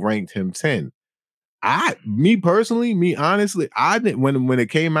people ranked him 10. Honestly, I didn't when it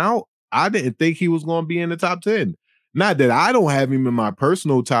came out, I didn't think he was going to be in the top 10. Not that I don't have him in my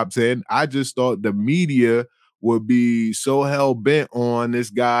personal top 10. I just thought the media would be so hell-bent on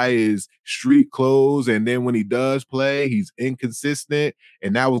this guy is street clothes, and then when he does play, he's inconsistent,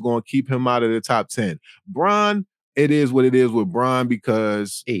 and that was going to keep him out of the top 10. Bron, it is what it is with Bron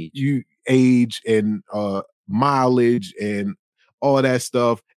because age and mileage and all that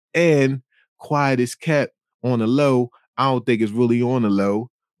stuff, and quiet is kept on the low. I don't think it's really on the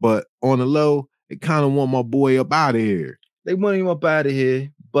low, but on the low, they kind of want my boy up out of here. They want him up out of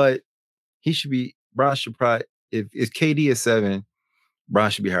here, but he should be, Bron should probably, if KD is 7, Bron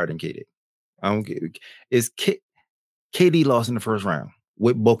should be higher than KD. I don't get it. KD lost in the first round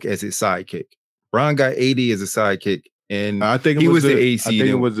with Book as his sidekick. Bron got AD as a sidekick, and I think he was the AC. I think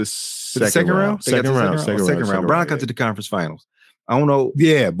it was the second round. Second round. Bron got to the conference finals. I don't know.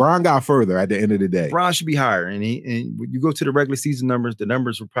 Yeah, Bron got further at the end of the day. Bron should be higher, and when you go to the regular season numbers, the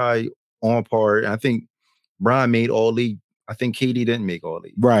numbers were probably on par. And I think Bron made all league. I think KD didn't make all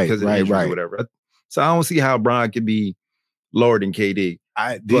league, right? Because of injuries or whatever. So I don't see how Bron could be lower than KD.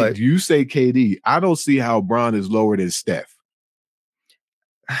 But you say KD. I don't see how Bron is lower than Steph.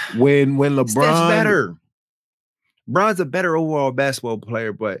 When LeBron, Steph's better. Bron's a better overall basketball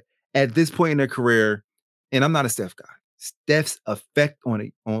player, but at this point in their career, and I'm not a Steph guy, Steph's effect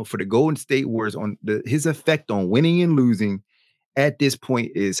for the Golden State Warriors, his effect on winning and losing at this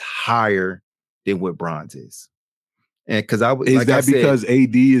point is higher than what Bron's is. And because because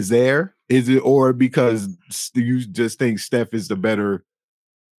AD is there? Is it, or because you just think Steph is the better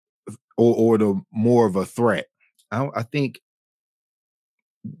or the more of a threat? I think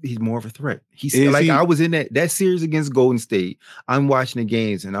he's more of a threat. I was in that series against Golden State. I'm watching the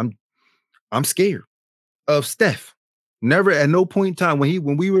games and I'm scared of Steph. Never at no point in time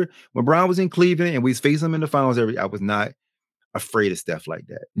when Bron was in Cleveland and we was facing him in the finals, I was not afraid of Steph like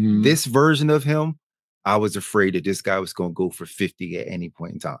that. This version of him, I was afraid that this guy was going to go for 50 at any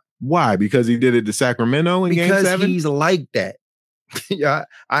point in time. Why? Because he did it to Sacramento in Game 7? Because he's like that. Yeah,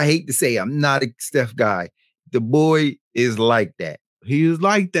 I hate to say I'm not a Steph guy. The boy is like that. He is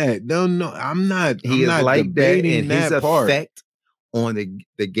like that. No, I'm not. He is not like that, and his part. Effect on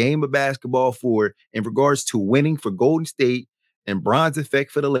the game of basketball in regards to winning for Golden State and Bron's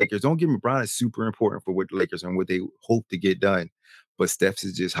effect for the Lakers. Don't get me, Bron is super important for what the Lakers and what they hope to get done. But Steph's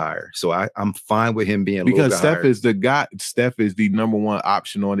is just higher. So I'm fine with him being because Steph higher. is the guy. Steph is the number one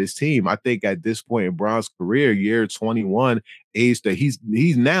option on his team. I think at this point in Bron's career, year 21, age that he's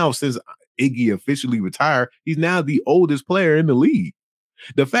now, since Iggy officially retired, he's now the oldest player in the league.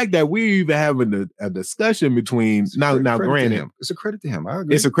 The fact that we're even having a discussion between now granted, it's a credit to him. I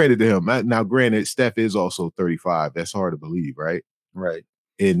agree. It's a credit to him. Now, granted, Steph is also 35. That's hard to believe, right? Right.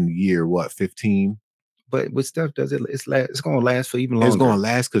 In year 15? But what Steph does, it's going to last for even longer. It's going to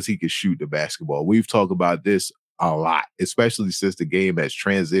last because he can shoot the basketball. We've talked about this a lot, especially since the game has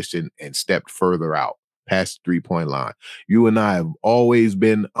transitioned and stepped further out past the 3-point line. You and I have always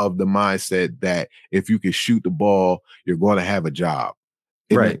been of the mindset that if you can shoot the ball, you're going to have a job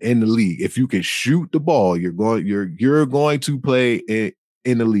in the league. If you can shoot the ball, you're going to play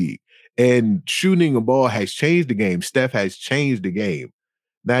in the league. And shooting a ball has changed the game. Steph has changed the game.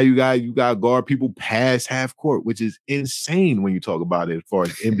 Now you got guard people past half court, which is insane when you talk about it as far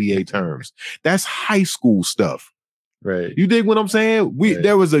as NBA terms. That's high school stuff. Right. You dig what I'm saying?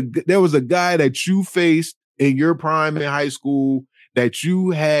 There was a guy that you faced in your prime in high school that you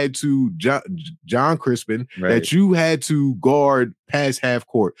had to John Crispin, that you had to guard past half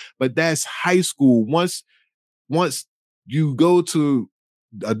court. But that's high school. Once you go to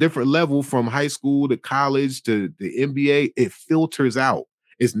a different level from high school to college to the NBA, it filters out.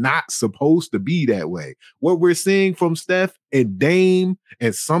 It's not supposed to be that way. What we're seeing from Steph and Dame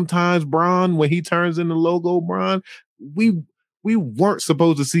and sometimes Bron, when he turns into logo Bron, we weren't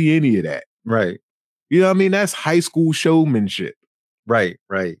supposed to see any of that. Right. You know what I mean? That's high school showmanship. Right.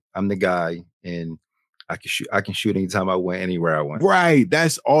 I'm the guy, and I can shoot anytime I want, anywhere I want. Right.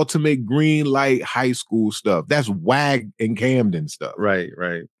 That's ultimate green light high school stuff. That's WAG and Camden stuff. Right,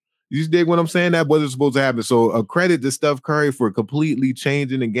 right. You dig what I'm saying? That wasn't supposed to happen. So a credit to Steph Curry for completely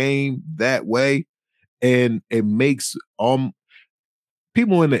changing the game that way. And it makes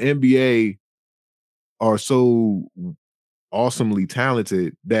people in the NBA are so awesomely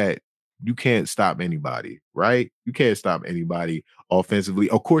talented that you can't stop anybody, right? You can't stop anybody offensively.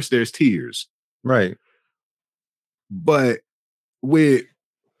 Of course, there's tiers. Right. But with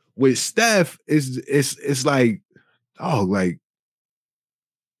Steph, it's like, oh, like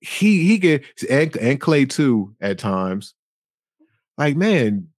he can, and Clay too at times. Like,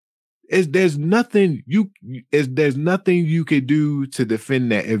 man, there's nothing you could do to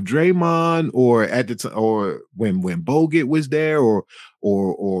defend that. If Draymond or at the time, or when Bogut was there, or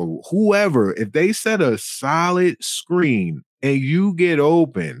whoever, if they set a solid screen and you get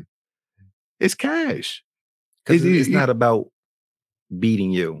open, it's cash. Because it's not about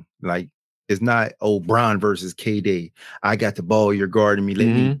beating you. Like, it's not, Bron versus KD. I got the ball, you're guarding me, let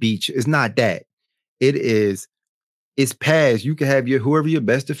me beat you. It's not that. It's pass. You can have whoever your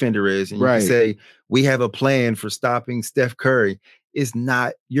best defender is, and you can say, we have a plan for stopping Steph Curry. It's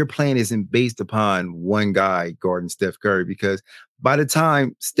not, your plan isn't based upon one guy guarding Steph Curry, because by the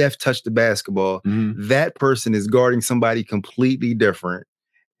time Steph touched the basketball, that person is guarding somebody completely different.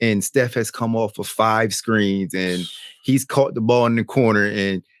 And Steph has come off of 5 screens and he's caught the ball in the corner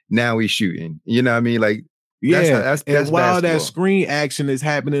and now he's shooting. You know what I mean? Like, that's and while basketball. that screen action is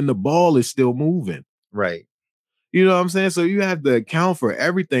happening, the ball is still moving. Right. You know what I'm saying? So you have to account for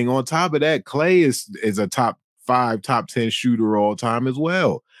everything. On top of that, Clay is a top 5, top 10 shooter all time as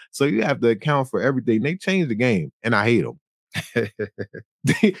well. So you have to account for everything. They changed the game, and I hate them.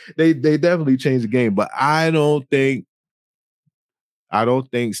 they definitely changed the game, but I don't think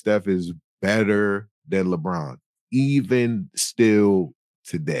Steph is better than LeBron, even still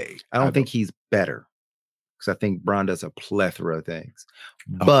today. I don't think he's better, because I think Bron does a plethora of things.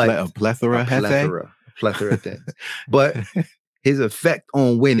 But a plethora of things. But his effect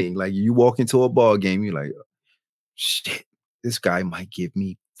on winning, like, you walk into a ball game, you're like, shit, this guy might give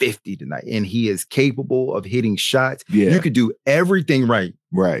me 50 tonight. And he is capable of hitting shots. Yeah. You could do everything right.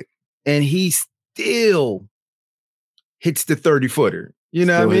 Right. And he still hits the 30-footer. You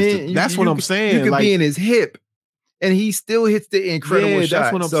know what I mean? That's what I'm saying. You could be in his hip, and he still hits the incredible shot.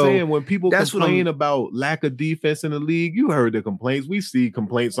 That's what I'm saying. When people complain about lack of defense in the league, you heard the complaints. We see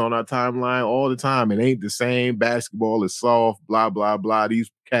complaints on our timeline all the time. It ain't the same. Basketball is soft, blah, blah, blah.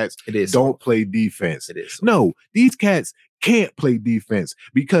 These cats don't play defense. It is. No, these cats can't play defense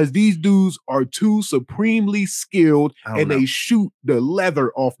because these dudes are too supremely skilled and they shoot the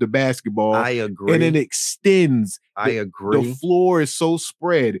leather off the basketball. I agree. And it extends. I agree. The floor is so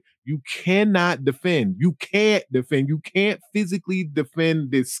spread. You cannot defend. You can't defend. You can't physically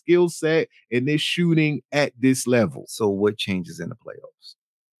defend this skill set and this shooting at this level. So what changes in the playoffs?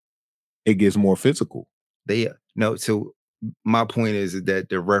 It gets more physical. So my point is that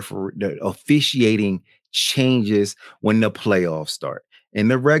the officiating changes when the playoffs start. In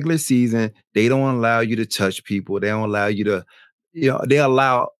the regular season, they don't allow you to touch people. They don't allow you to, they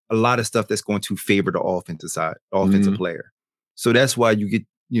allow a lot of stuff that's going to favor the offensive player. So that's why you get,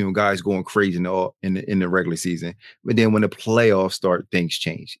 guys going crazy in the regular season. But then when the playoffs start, things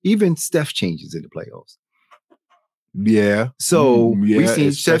change. Even Steph changes in the playoffs. Yeah. So we've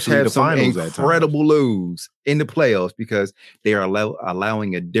seen Steph have some incredible lows in the playoffs because they are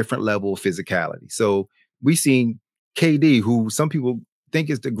allowing a different level of physicality. So we've seen KD, who some people think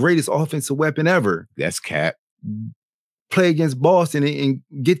is the greatest offensive weapon ever. That's cap. Play against Boston and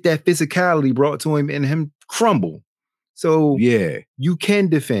get that physicality brought to him and him crumble. So you can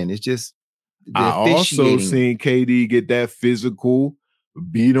defend. It's just I also seen KD get that physical,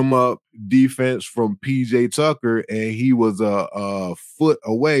 beat him up defense from PJ Tucker, and he was a foot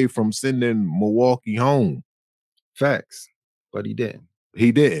away from sending Milwaukee home. Facts. But he didn't.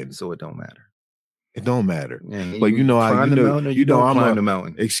 He didn't. So it don't matter. It don't matter. Yeah, but I'm the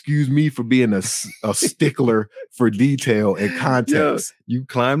mountain. Excuse me for being a stickler for detail and context. Yeah, you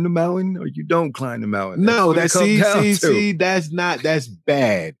climb the mountain or you don't climb the mountain. No, that's that's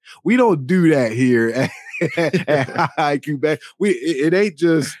bad. We don't do that here at HighIQBasketball. It ain't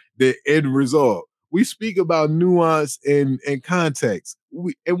just the end result. We speak about nuance and context.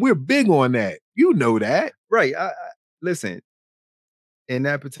 We're big on that. You know that. Right. Listen, in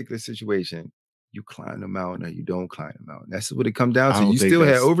that particular situation, you climb the mountain or you don't climb the mountain. That's what it comes down to. You still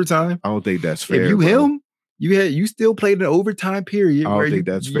had overtime. I don't think that's fair. If you still played an overtime period. I don't think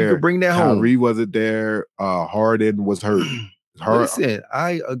that's fair. You could bring that home. Kyrie wasn't there. Harden was hurt. Listen,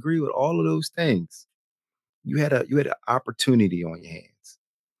 I agree with all of those things. you had an opportunity on your hands.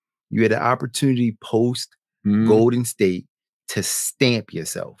 You had an opportunity post Golden State to stamp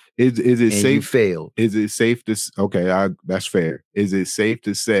yourself. Is it and safe? You failed. Is it safe to? Okay, that's fair. Is it safe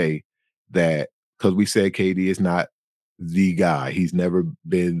to say that because we said KD is not the guy, he's never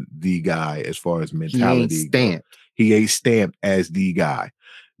been the guy as far as mentality. He ain't stamped as the guy.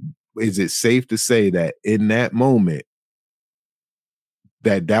 Is it safe to say that in that moment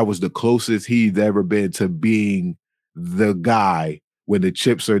that was the closest he's ever been to being the guy when the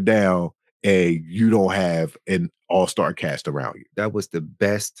chips are down and you don't have an all-star cast around you? That was the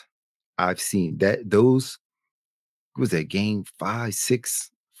best I've seen. Those was that game 5,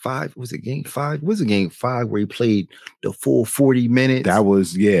 6, 5? Was it game 5? Was it game 5 where he played the full 40 minutes? That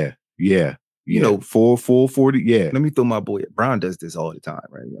was You know, full 40. Yeah. Let me throw my boy. Brian does this all the time,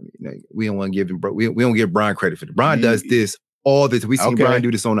 right? I mean, we don't want to give him, we don't give Brian credit for it. Brian does this all the time. We seen Brian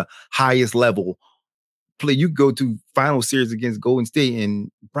do this on the highest level. You go to final series against Golden State,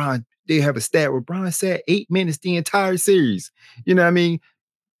 and Brian, they have a stat where Brian sat 8 minutes the entire series. You know what I mean?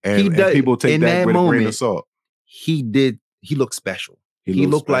 And people take that with a grain of salt. He looked special. He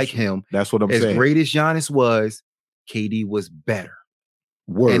looked like him. That's what I'm saying. As great as Giannis was, KD was better.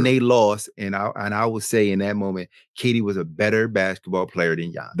 Word. And they lost. And I would say in that moment, KD was a better basketball player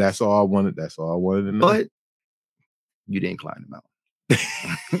than Giannis. That's all I wanted to know. But you didn't climb the mountain.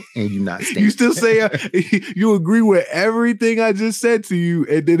 And you not standing. You still say you agree with everything I just said to you,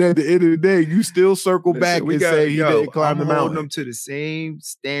 and then at the end of the day, you still circle back and say he didn't climb the mountain. Holding them to the same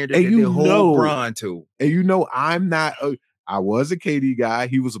standard that they hold Bron to. And you know, I'm not. I was a KD guy.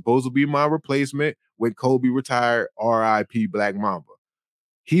 He was supposed to be my replacement when Kobe retired. R.I.P. Black Mamba.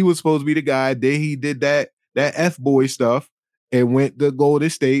 He was supposed to be the guy. Then he did that F-boy stuff and went to Golden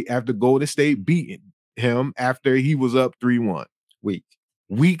State after Golden State beating him after he was up 3-1.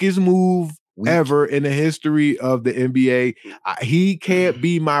 Weakest move ever in the history of the NBA. He can't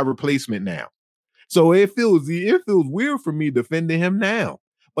be my replacement now. So it feels weird for me defending him now.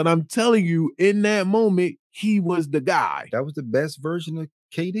 But I'm telling you, in that moment, he was the guy. That was the best version of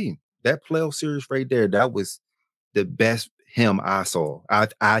KD. That playoff series right there, that was the best him I saw.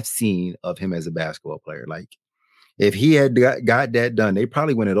 I've seen of him as a basketball player. Like, if he had got that done, they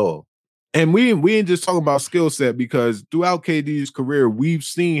probably win it all. And we ain't just talking about skill set, because throughout KD's career, we've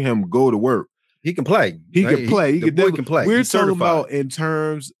seen him go to work. He can play. He can play. He can play. We're He's talking certified. about in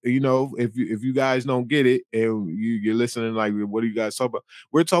terms, you know, if you guys don't get it and you're listening, like, what do you guys talk about?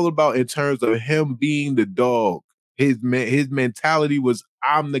 We're talking about in terms of him being the dog. His mentality was,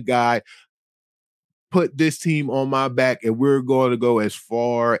 I'm the guy. Put this team on my back, and we're going to go as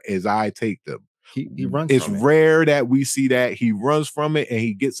far as I take them. He runs. It's rare that we see that. He runs from it, and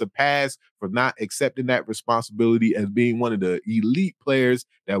he gets a pass for not accepting that responsibility as being one of the elite players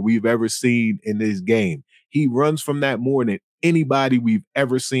that we've ever seen in this game. He runs from that more than anybody we've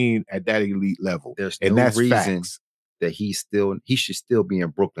ever seen at that elite level. There's no reason that he should still be in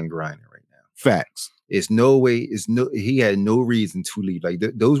Brooklyn grinding right now. Facts. He had no reason to leave. Like,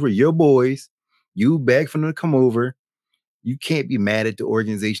 those were your boys. You begged for them to come over. You can't be mad at the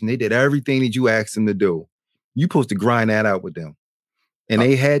organization. They did everything that you asked them to do. You're supposed to grind that out with them. And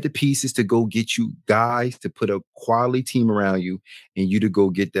they had the pieces to go get you guys to put a quality team around you and you to go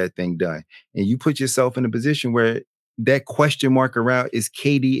get that thing done. And you put yourself in a position where that question mark around, is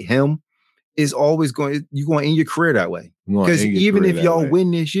KD him, is always you're going to end your career that way. Because even if y'all win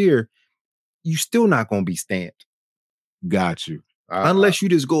this year, you still not going to be stamped. Got you. Unless you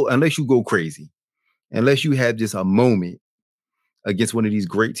go crazy. Unless you have just a moment against one of these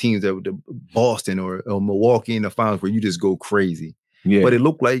great teams, that Boston or Milwaukee in the finals, where you just go crazy. Yeah. But it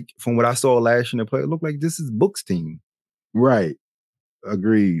looked like, from what I saw last year in the play, it looked like this is Book's team. Right.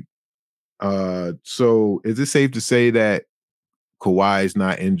 Agreed. So is it safe to say that Kawhi is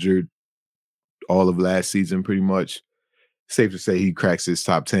not injured all of last season, pretty much? Safe to say he cracks his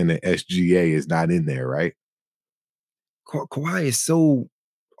top 10 and SGA is not in there, right? Kawhi is so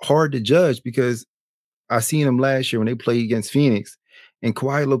hard to judge, because I seen him last year when they played against Phoenix, and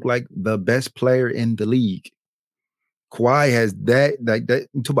Kawhi looked like the best player in the league. Kawhi has that,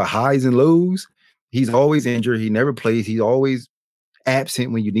 you talk about highs and lows. He's always injured. He never plays. He's always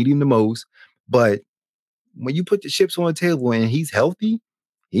absent when you need him the most. But when you put the chips on the table and he's healthy,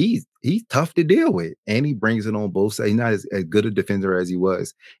 he's tough to deal with. And he brings it on both sides. He's not as good a defender as he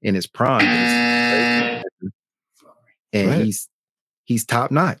was in his prime. And he's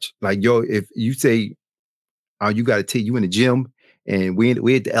top notch. Like, yo, if you say, you got to take you in the gym, and we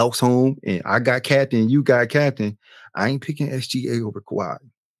at the Elks home, and I got captain, you got captain, I ain't picking SGA over Kawhi.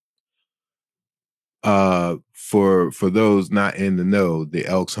 For those not in the know, the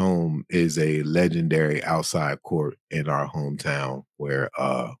Elks home is a legendary outside court in our hometown where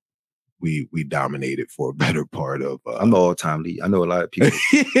we dominated for a better part of. I'm the all-time lead. I know a lot of people.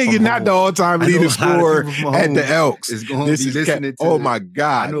 You're not the all-time leader scorer at the Elks. Is going to be listening to. Oh my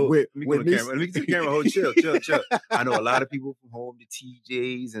God! I know. Let me go to the camera. Let me get to the camera. Hold, chill. I know a lot of people from home, the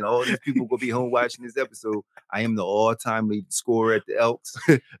TJs, and all these people will be home watching this episode. I am the all-time lead scorer at the Elks,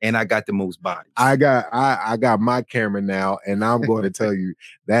 and I got the most bodies. I got my camera now, and I'm going to tell you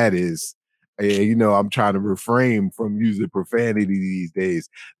that is. I'm trying to refrain from using profanity these days.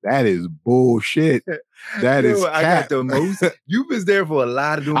 That is bullshit. That is cap. I got the most. You was there for a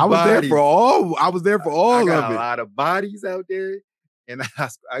lot of them bodies. I was there for all I of it. got a lot of bodies out there, and I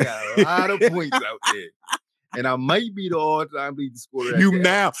got a lot of points out there. And I might be the all-time leading scorer.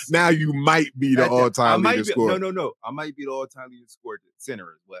 Now you might be the all-time leading scorer. No. I might be the all-time leading scorer at the center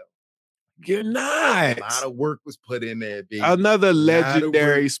as well. You're not. A lot of work was put in there, baby. Another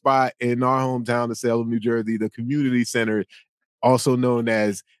legendary spot in our hometown of Salem, New Jersey, the community center, also known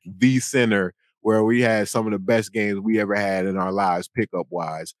as the center, where we had some of the best games we ever had in our lives, pickup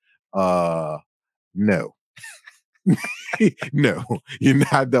wise. No. No, you're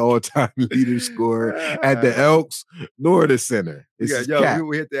not the all-time leader scorer at the Elks nor the center. We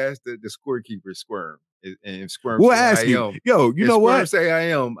have to ask the scorekeeper, Squirm. And Squirm, we'll ask you. Yo, you know what? Say I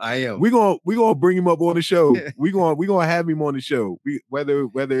am. We're gonna bring him up on the show. We're gonna have him on the show. Whether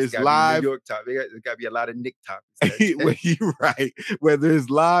it's live, New York top. There's got to be a lot of Nick topics. You're right. Whether it's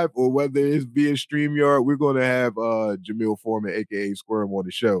live or whether it's via StreamYard, we're gonna have Jamil Foreman, aka Squirm, on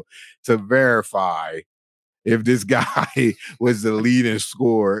the show to verify if this guy was the leading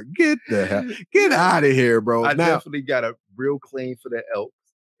scorer. Get out of here, bro. I definitely got a real claim for the Elks.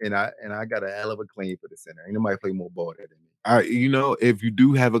 And I got a hell of a claim for the center. Ain't nobody play more ball than me. All right, if you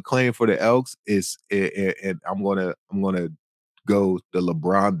do have a claim for the Elks, and I'm gonna go the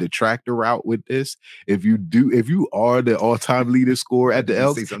LeBron detractor route with this. If you are the all-time leader scorer at the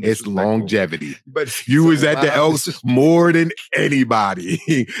Elks, it's longevity. But you was at the Elks more than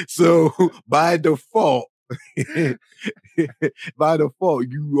anybody. So by default, you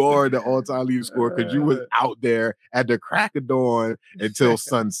are the all-time leading scorer because you was out there at the crack of dawn until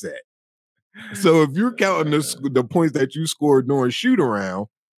sunset. So if you're counting the points that you scored during shoot around,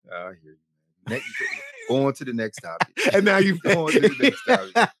 I hear you. Go on to the next topic. And now you go on to the next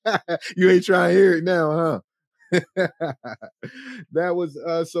topic. You ain't trying to hear it now, huh? That was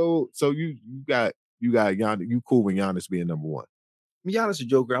so you got Giannis. You cool with Giannis being number one? I mean, Giannis a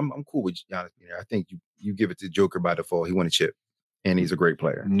Joker. I'm cool with Giannis being there. I think you give it to Joker by default. He won a chip, and he's a great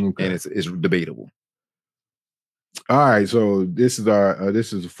player, and it's debatable. All right, so this is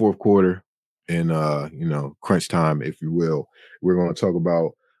the fourth quarter, and crunch time, if you will. We're going to talk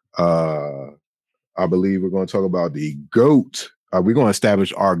about I believe we're going to talk about the GOAT. We're going to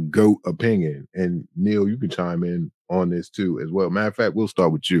establish our GOAT opinion, and Neil, you can chime in on this too as well. Matter of fact, we'll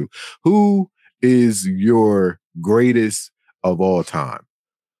start with you. Who is your greatest of all time?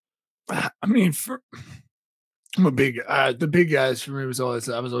 I mean, I'm a big the big guys for me I was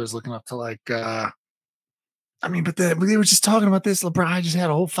always looking up to but we were just talking about this. LeBron, I just had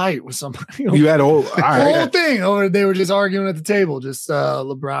a whole fight with somebody. You had a whole thing over. They were just arguing at the table, just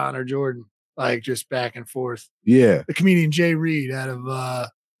LeBron or Jordan, just back and forth. Yeah, the comedian Jay Reed out of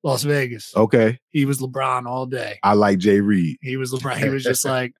Las Vegas. Okay, he was LeBron all day. I like Jay Reed. He was LeBron. He was just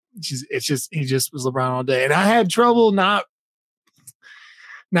he just was LeBron all day, and I had trouble not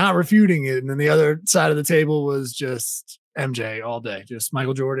refuting it. And then the other side of the table was just MJ all day, just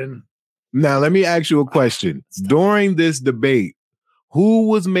Michael Jordan. Now, let me ask you a question. During this debate, who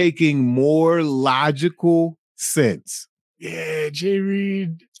was making more logical sense? Yeah, Jay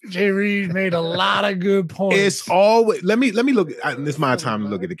Reed. Jay Reed made a lot of good points. It's always let me look. This is my time to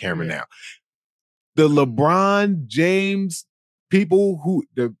look at the camera now. The LeBron James people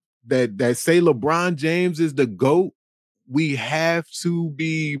that say LeBron James is the GOAT, we have to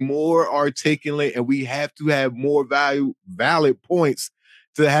be more articulate and we have to have more valid points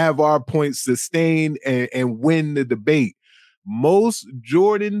to have our points sustained and win the debate. Most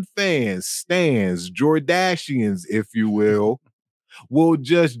Jordan fans, stans, Jordashians, if you will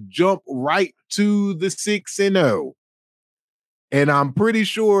just jump right to the 6-0. And I'm pretty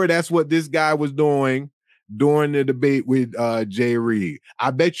sure that's what this guy was doing during the debate with Jay Reed.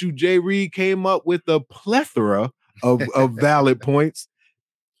 I bet you Jay Reed came up with a plethora of valid points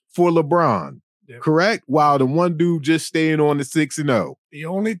for LeBron. Yep. Correct? While the one dude just staying on the 6-0. The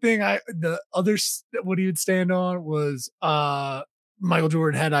only thing what he would stand on was Michael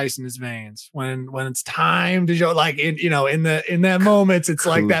Jordan had ice in his veins. When it's time to show, like in that moments, it's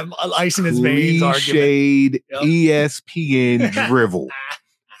like that ice in his veins argument. Cliched ESPN drivel.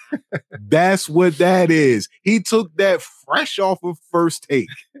 That's what that is. He took that fresh off of First Take.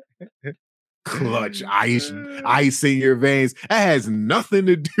 Clutch ice in your veins. That has nothing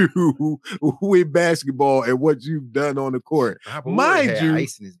to do with basketball and what you've done on the court. Mind you,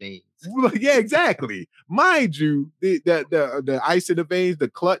 ice in his veins. Yeah, exactly. Mind you, the ice in the veins, the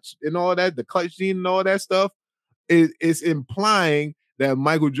clutch and all that, the clutch gene and all that stuff, is implying that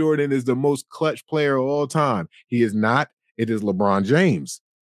Michael Jordan is the most clutch player of all time. He is not. It is LeBron James.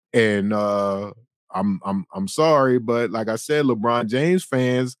 And I'm sorry, but like I said, LeBron James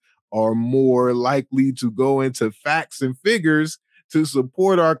fans are more likely to go into facts and figures to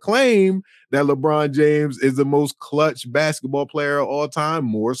support our claim that LeBron James is the most clutch basketball player of all time,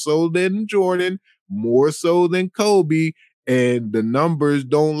 more so than Jordan, more so than Kobe, and the numbers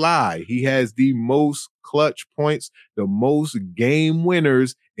don't lie. He has the most clutch points, the most game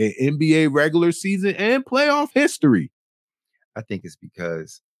winners in NBA regular season and playoff history. I think it's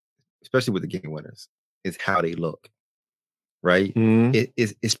because, especially with the game winners, it's how they look, right? Mm-hmm.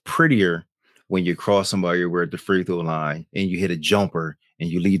 It's prettier when you cross somebody or we're at the free throw line and you hit a jumper and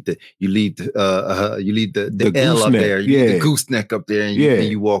you leave the L up there, you leave the gooseneck up there, and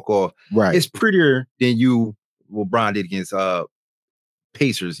you walk off. Right. It's prettier than Brian did against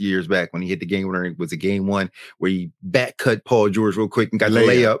Pacers years back when he hit the game winner. It was a game one where he back cut Paul George real quick and got the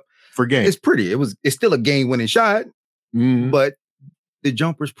layup for game. It's pretty. It's still a game winning shot, but the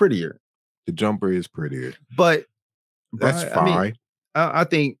jumper's prettier. The jumper is prettier, but that's fine. I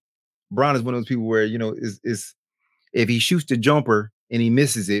think Bron is one of those people where, is if he shoots the jumper and he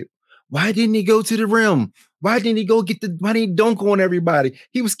misses it, why didn't he go to the rim? Why didn't he why didn't he dunk on everybody?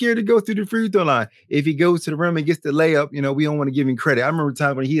 He was scared to go through the free throw line. If he goes to the rim and gets the layup, we don't want to give him credit. I remember a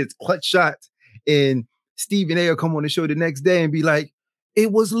time when he hits clutch shots and Stephen A will come on the show the next day and be like,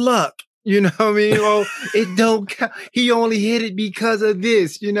 it was luck. You know what I mean? Oh, it don't count. He only hit it because of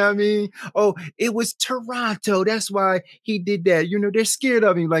this. You know what I mean? Oh, it was Toronto. That's why he did that. They're scared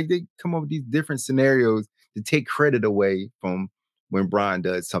of him. Like, they come up with these different scenarios to take credit away from when Brian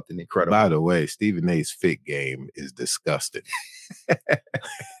does something incredible. By the way, Stephen A's fit game is disgusting.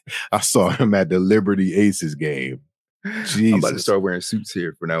 I saw him at the Liberty Aces game. Jesus. I'm about to start wearing suits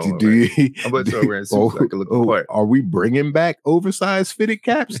here from now on. I'm about to start wearing suits so I can look apart. Are we bringing back oversized fitted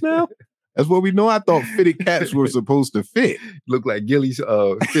caps now? That's what we know. I thought fitted caps were supposed to fit. Look like Gilly's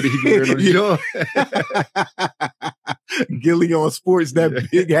fitted he wearing on his jaw. Gilly on sports, that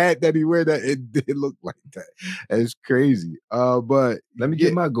big hat that he wear, that it did look like that. That's crazy. But let me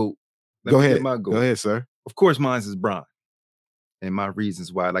get my GOAT. Go ahead, sir. Of course, mine is Bron. And my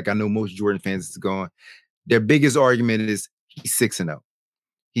reasons why, like I know most Jordan fans is going, their biggest argument is he's 6-0.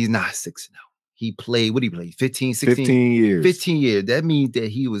 He's not 6-0. He played, 15 years. 15 years. That means that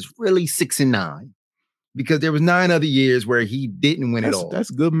he was really 6-9. Because there was 9 other years where he didn't win at all. That's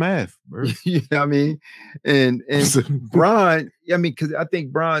good math, bro. You know what I mean? And Bron, because I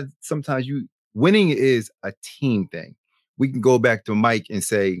think Bron, sometimes winning is a team thing. We can go back to Mike and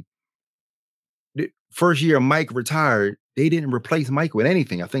say, the first year Mike retired, they didn't replace Mike with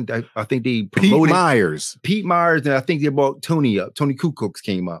anything. I think they promoted Pete Myers, and I think they brought Tony up. Tony Kukoc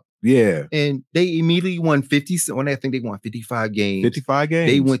came up. Yeah. And they immediately won 50. I think they won 55 games. 55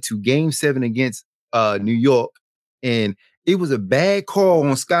 games. They went to game 7 against New York. And it was a bad call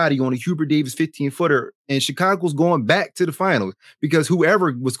on Scotty on a Hubert Davis 15-footer. And Chicago's going back to the finals because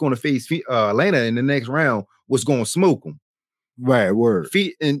whoever was going to face Atlanta in the next round was going to smoke them. Right, word.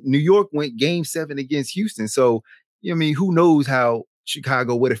 And New York went game 7 against Houston. So, who knows how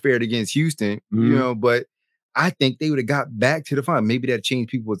Chicago would have fared against Houston, but I think they would have got back to the final. Maybe that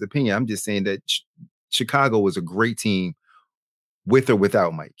changed people's opinion. I'm just saying that Chicago was a great team with or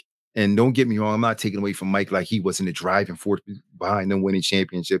without Mike. And don't get me wrong, I'm not taking away from Mike like he wasn't the driving force behind them winning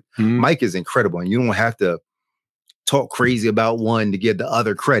championship. Mike is incredible, and you don't have to talk crazy about one to give the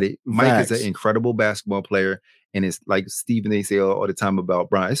other credit. Mike is an incredible basketball player, and it's like Stephen, they say all the time about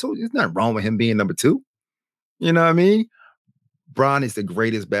Brian. So there's nothing wrong with him being number 2. You know what I mean? Bron is the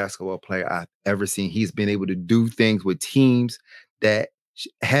greatest basketball player I've ever seen. He's been able to do things with teams that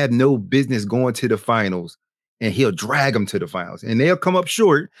have no business going to the finals, and he'll drag them to the finals. And they'll come up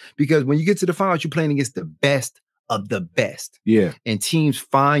short because when you get to the finals, you're playing against the best of the best. Yeah. And teams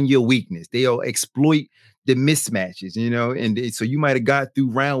find your weakness. They'll exploit the mismatches, and so you might have got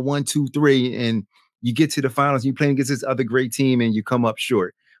through round 1, 2, 3, and you get to the finals, and you're playing against this other great team, and you come up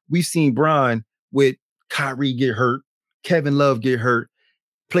short. We've seen Bron with Kyrie get hurt, Kevin Love get hurt,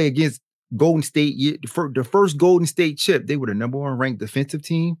 play against Golden State, for the first Golden State chip, they were the number one ranked defensive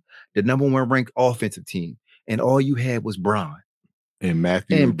team, the number one ranked offensive team, and all you had was Bron. And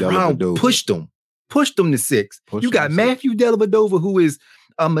Matthew Brown pushed them to 6. You got Matthew Dellavedova, who is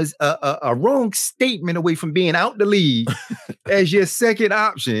a wrong statement away from being out the league as your second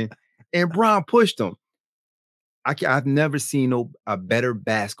option, and Brown pushed them. I've never seen a better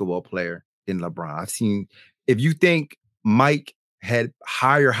basketball player than LeBron. If you think Mike had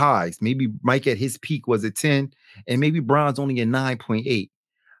higher highs, maybe Mike at his peak was a 10, and maybe Bron's only a 9.8.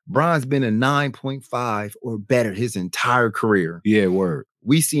 Bron's been a 9.5 or better his entire career. Yeah, word.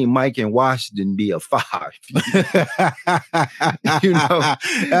 We seen Mike in Washington be a 5. You know,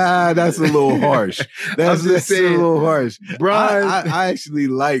 that's a little harsh. That's a little harsh. Brian, I actually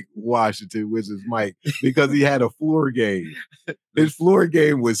like Washington Wizards Mike because he had a floor game. His floor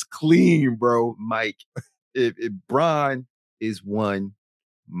game was clean, bro. Mike, if Brian is 1,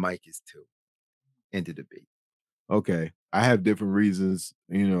 Mike is 2. End of debate. Okay. I have different reasons,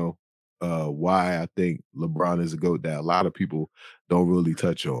 why I think LeBron is a GOAT that a lot of people don't really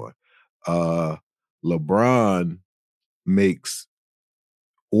touch on. LeBron makes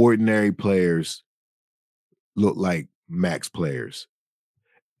ordinary players look like max players,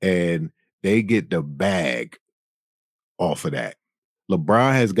 and they get the bag off of that.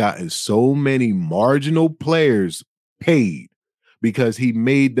 LeBron has gotten so many marginal players paid because he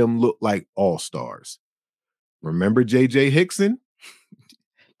made them look like all-stars. Remember J.J. Hickson?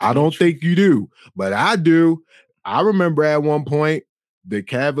 I don't think you do, but I do. I remember at one point, the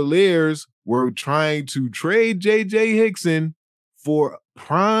Cavaliers were trying to trade J.J. Hickson for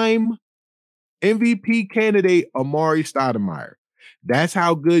prime MVP candidate Amari Stoudemire. That's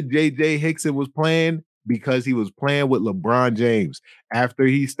how good J.J. Hickson was playing, because he was playing with LeBron James. After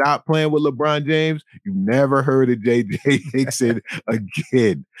he stopped playing with LeBron James, you never heard of J.J. Hickson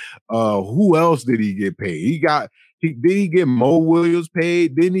again. Who else did he get paid? Did he get Mo Williams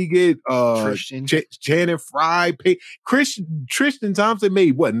paid? Didn't he get Channing Frye paid? Tristan Thompson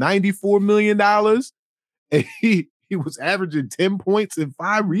made what, $94 million? And he was averaging 10 points and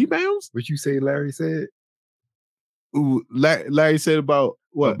 5 rebounds? What you say Larry said? Ooh, Larry said about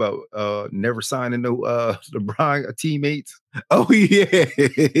what? About never signing no LeBron teammates. Oh yeah,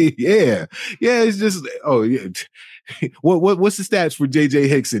 yeah. It's just What's the stats for J.J.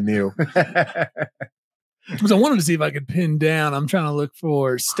 Hickson, Neil? Because I wanted to see if I could pin down. I'm trying to look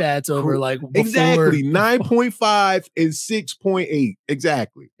for stats over like before. Exactly 9.5 and 6.8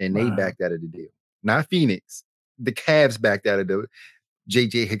 exactly. And they backed out of the deal, not Phoenix. The Cavs backed out of the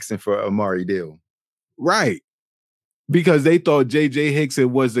J.J. Hickson for Amari deal, right? Because they thought J.J.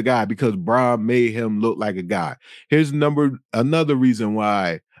 Hickson was the guy, because Bron made him look like a guy. Here's another reason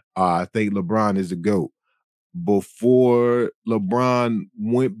why I think LeBron is the GOAT. Before LeBron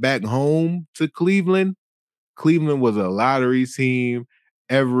went back home to Cleveland was a lottery team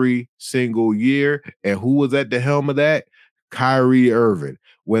every single year. And who was at the helm of that? Kyrie Irving.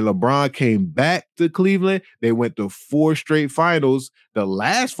 When LeBron came back to Cleveland, they went to 4 straight finals. The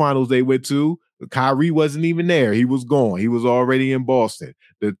last finals they went to, Kyrie wasn't even there. He was gone. He was already in Boston.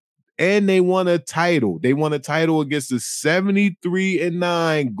 And they won a title. They won a title against the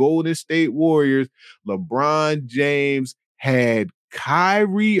 73-9 Golden State Warriors. LeBron James had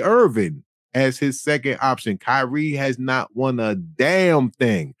Kyrie Irving as his second option. Kyrie has not won a damn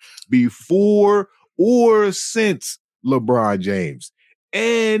thing before or since LeBron James.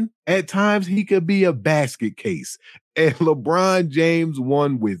 And at times he could be a basket case. And LeBron James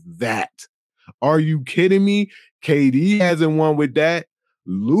won with that. Are you kidding me? KD hasn't won with that.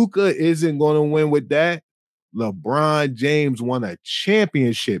 Luka isn't going to win with that. LeBron James won a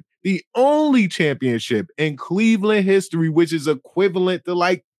championship, the only championship in Cleveland history, which is equivalent to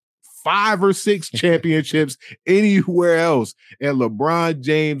like 5 or 6 championships anywhere else. And LeBron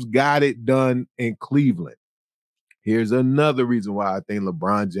James got it done in Cleveland. Here's another reason why I think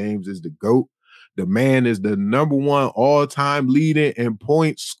LeBron James is the GOAT. The man is the number 1 all-time leader in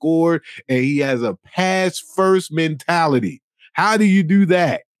points scored, and he has a pass-first mentality. How do you do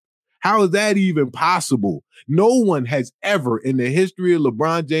that? How is that even possible? No one has ever in the history of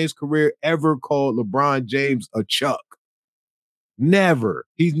LeBron James' career ever called LeBron James a Chuck. Never.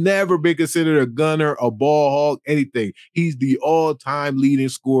 He's never been considered a gunner, a ball hog, anything. He's the all-time leading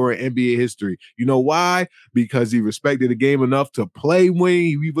scorer in NBA history. You know why? Because he respected the game enough to play when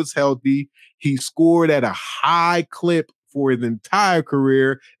he was healthy. He scored at a high clip for his entire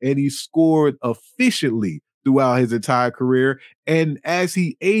career, and he scored efficiently throughout his entire career. And as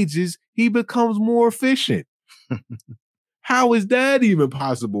he ages, he becomes more efficient. How is that even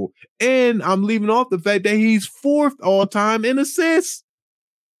possible? And I'm leaving off the fact that he's 4th all time in assists.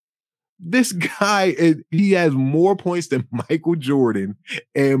 This guy, he has more points than Michael Jordan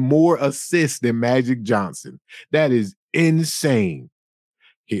and more assists than Magic Johnson. That is insane.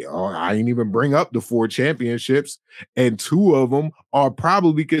 I didn't even bring up the 4 championships, and 2 of them are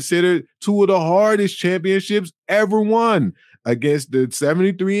probably considered 2 of the hardest championships ever won against the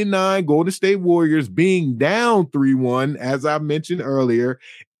 73-9 Golden State Warriors, being down 3-1, as I mentioned earlier,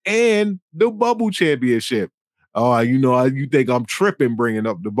 and the bubble championship. Oh, you think I'm tripping bringing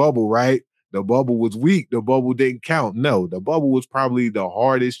up the bubble, right? The bubble was weak. The bubble didn't count. No, the bubble was probably the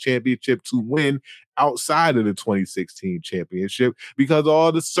hardest championship to win outside of the 2016 championship because of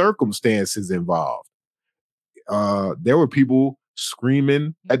all the circumstances involved. There were people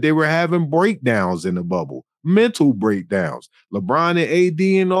screaming that they were having breakdowns in the bubble, mental breakdowns. LeBron and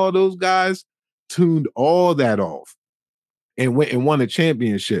AD and all those guys tuned all that off and went and won a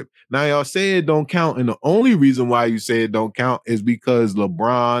championship. Now y'all say it don't count, and the only reason why you say it don't count is because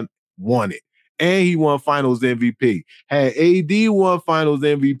LeBron won it. And he won Finals MVP. Had AD won Finals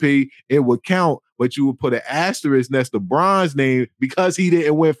MVP, it would count, but you would put an asterisk next to Bron's name because he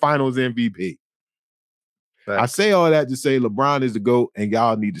didn't win Finals MVP. Right. I say all that to say LeBron is the GOAT, and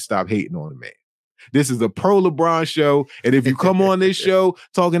y'all need to stop hating on the man. This is a pro LeBron show, and if you come on this show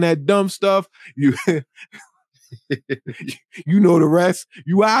talking that dumb stuff, you know the rest.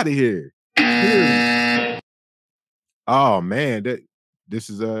 You out of here. Oh man, this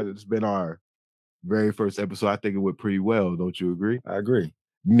is it's been our very first episode. I think it went pretty well. Don't you agree? I agree.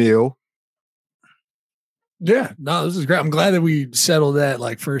 Neil. Yeah, no, this is great. I'm glad that we settled that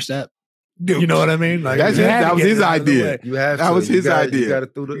like first step. Dude, you know what I mean? Like that was his idea. That was his idea.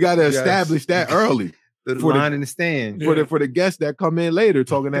 You got to establish that early. The line in the stand for the guests that come in later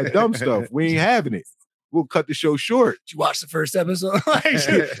talking that dumb stuff. We ain't having it. We'll cut the show short. Did you watch the first episode?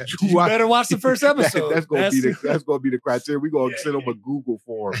 you better watch the first episode. That's gonna be the criteria. We're gonna send them a Google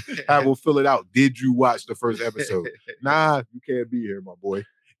form. Have them fill it out. Did you watch the first episode? Nah, you can't be here, my boy.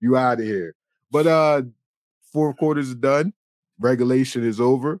 You out of here. But 4 quarters is done. Regulation is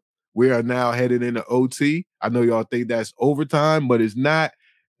over. We are now headed into OT. I know y'all think that's overtime, but it's not.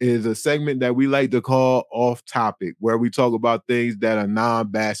 It's a segment that we like to call Off Topic, where we talk about things that are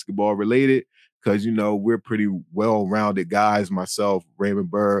non-basketball related. Because, we're pretty well-rounded guys, myself,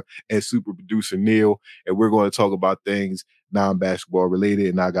 Raymond Byrd, and super producer Neil, and we're going to talk about things non-basketball related,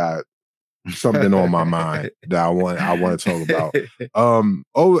 and I got something on my mind that I want to talk about.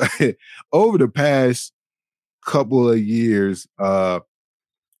 Over the past couple of years, I've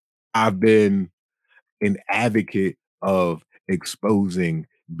been an advocate of exposing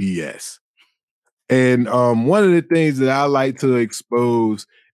BS. And one of the things that I like to expose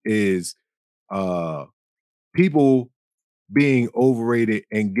is people being overrated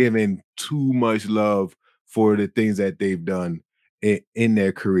and given too much love for the things that they've done in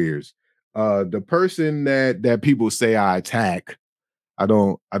their careers. The person that people say I attack, I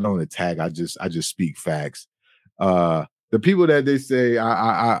don't attack. I just speak facts. The people that they say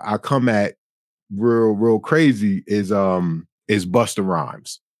I come at real crazy is Busta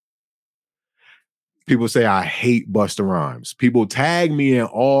Rhymes. People say I hate Busta Rhymes. People tag me in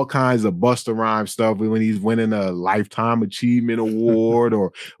all kinds of Busta Rhymes stuff when he's winning a Lifetime Achievement Award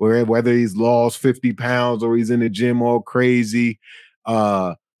or whether he's lost 50 pounds or he's in the gym all crazy.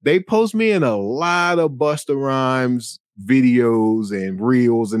 They post me in a lot of Busta Rhymes videos and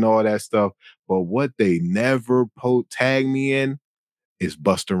reels and all that stuff. But what they never tag me in is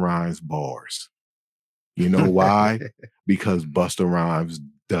Busta Rhymes bars. You know why? Because Busta Rhymes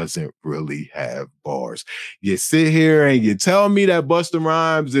doesn't really have bars. You sit here and you tell me that Busta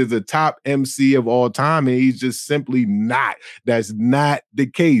Rhymes is a top MC of all time, and he's just simply not. That's not the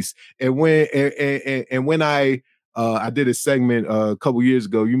case. And when I did a segment a couple years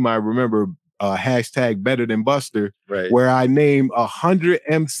ago, you might remember hashtag Better Than Buster, right, where I named 100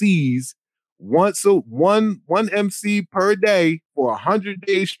 MCs one MC per day for 100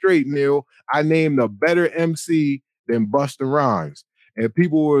 days straight. Neil, I named a better MC than Busta Rhymes. And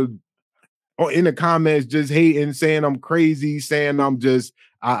people were in the comments just hating, saying I'm crazy, saying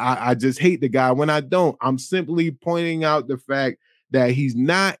I just hate the guy when I don't. I'm simply pointing out the fact that he's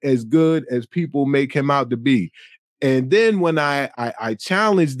not as good as people make him out to be. And then when I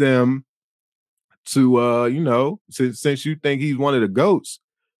challenge them to, since you think he's one of the GOATs,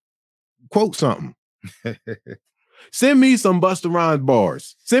 quote something. Send me some Busta Rhymes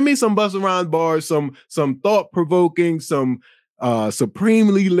bars. Send me some Busta Rhymes bars, some thought-provoking, some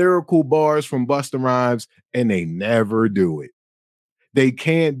supremely lyrical bars from Busta Rhymes, and they never do it. They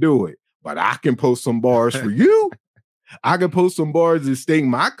can't do it. But I can post some bars for you. I can post some bars and sting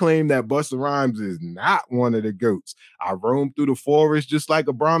my claim that Busta Rhymes is not one of the GOATs. I roam through the forest just like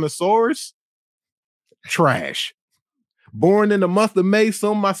a brontosaurus. Trash. Born in the month of May,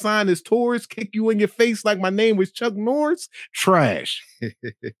 so my sign is Taurus. Kick you in your face like my name was Chuck Norris. Trash.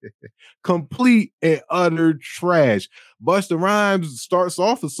 Complete and utter trash. Busta Rhymes starts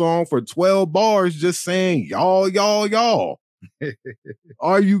off a song for 12 bars just saying y'all, y'all, y'all.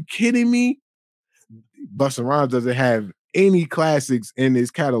 Are you kidding me? Busta Rhymes doesn't have any classics in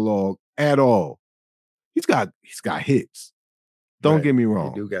his catalog at all. He's got hits. Don't get me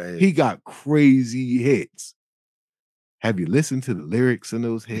wrong. He got crazy hits. Have you listened to the lyrics in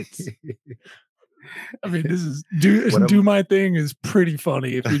those hits? I mean, this is Do My Thing is pretty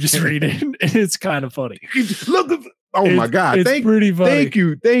funny if you just read it. It's kind of funny. Look, my God. It's pretty funny.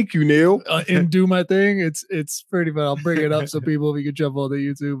 Thank you, Neil. In Do My Thing, it's pretty funny. I'll bring it up so people, if you can jump on the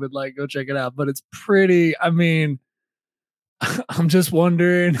YouTube and like go check it out. But it's pretty, I mean, I'm just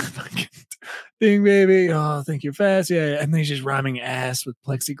wondering if I can thing, baby. Oh, think you're fast. Yeah. And then he's just rhyming ass with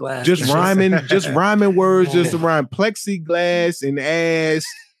plexiglass. Just rhyming words, just to rhyme plexiglass and ass,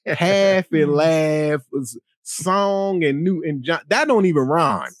 half and laugh, song and Newton John. That don't even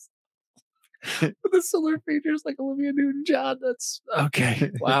rhyme. But the similar features like Olivia Newton-John. That's okay.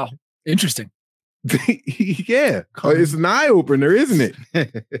 Wow. Interesting. Yeah. It's an eye-opener, isn't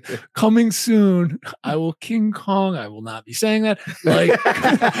it? Coming soon, I will King Kong. I will not be saying that.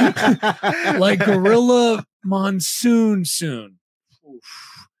 Like Gorilla Monsoon soon.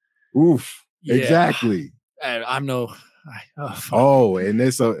 Oof. Yeah. Exactly. I'm no... and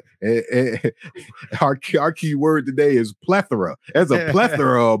it's our key word today is plethora. There's a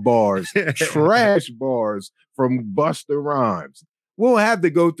plethora of bars, trash bars from Busta Rhymes. We won't have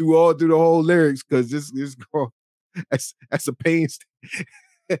to go through the whole lyrics because this that's a painstaking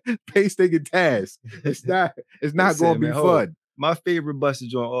task. It's not going to be fun. My favorite Busta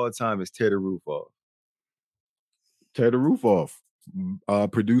joint all the time is Tear the Roof Off. Tear the Roof Off,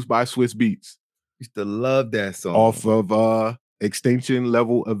 produced by Swiss Beats. Used to love that song. Off of Extinction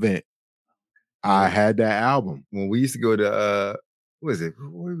Level Event. I had that album. When we used to go to what is it?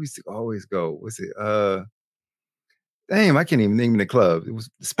 Where we used to always go? Was it damn, I can't even name the club. It was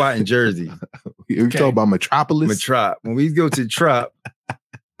the spot in Jersey. You talking about Metropolis? When we go to Trop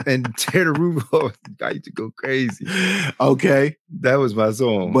and Tear the Roof Off, I used to go crazy. Okay. That was my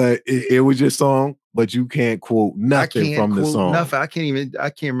song. But it was your song, but you can't quote nothing from the song. Nothing. I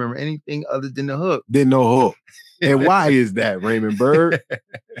can't remember anything other than the hook. No hook. And why is that, Raymond Byrd?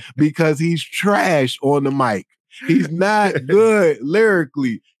 Because he's trash on the mic. He's not good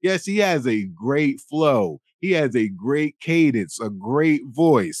lyrically. Yes, he has a great flow. He has a great cadence, a great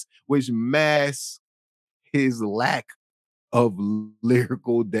voice, which masks his lack of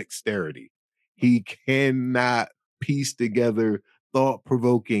lyrical dexterity. He cannot piece together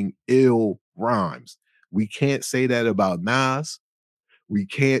thought-provoking, ill rhymes. We can't say that about Nas. We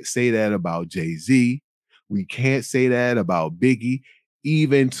can't say that about Jay-Z. We can't say that about Biggie.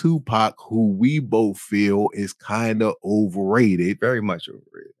 Even Tupac, who we both feel is kind of overrated. Very much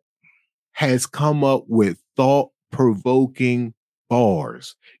overrated. Has come up with thought-provoking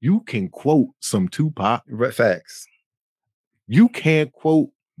bars. You can quote some Tupac. Facts. You can't quote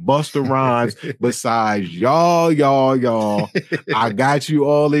Busta Rhymes besides y'all. I got you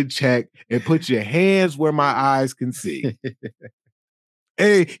all in check and put your hands where my eyes can see.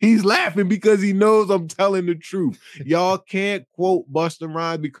 Hey, he's laughing because he knows I'm telling the truth. Y'all can't quote Busta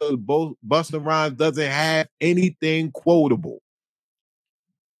Rhymes because Busta Rhymes doesn't have anything quotable.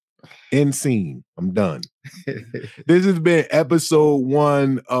 End scene. I'm done. This has been episode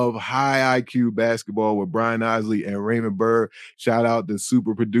 1 of High IQ Basketball with Brian Isley and Raymond Byrd. Shout out to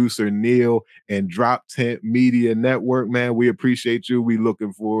super producer Neil and DropTent Media Network. Man, we appreciate you. We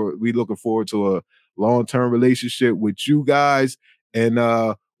looking forward to a long-term relationship with you guys. And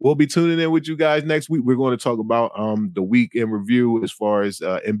we'll be tuning in with you guys next week. We're going to talk about the week in review as far as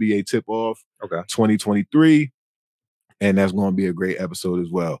NBA tip-off 2023. And that's going to be a great episode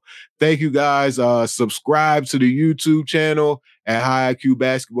as well. Thank you guys. Subscribe to the YouTube channel at High IQ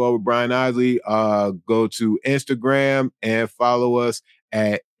Basketball with Brian Isley. Go to Instagram and follow us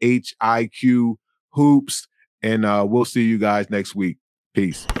at HiQ Hoops. And we'll see you guys next week.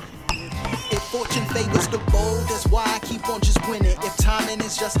 Peace. If fortune favors the bold, that's why I keep on just winning. If timing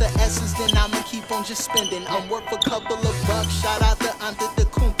is just the essence, then I'ma keep on just spending. I'm worth a couple of bucks. Shout out to Under the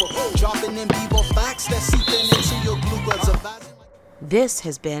Kumpa. Dropping in Bebo facts that's seeping into your blue bloods. This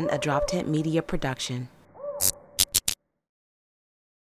has been a DropTent Media production.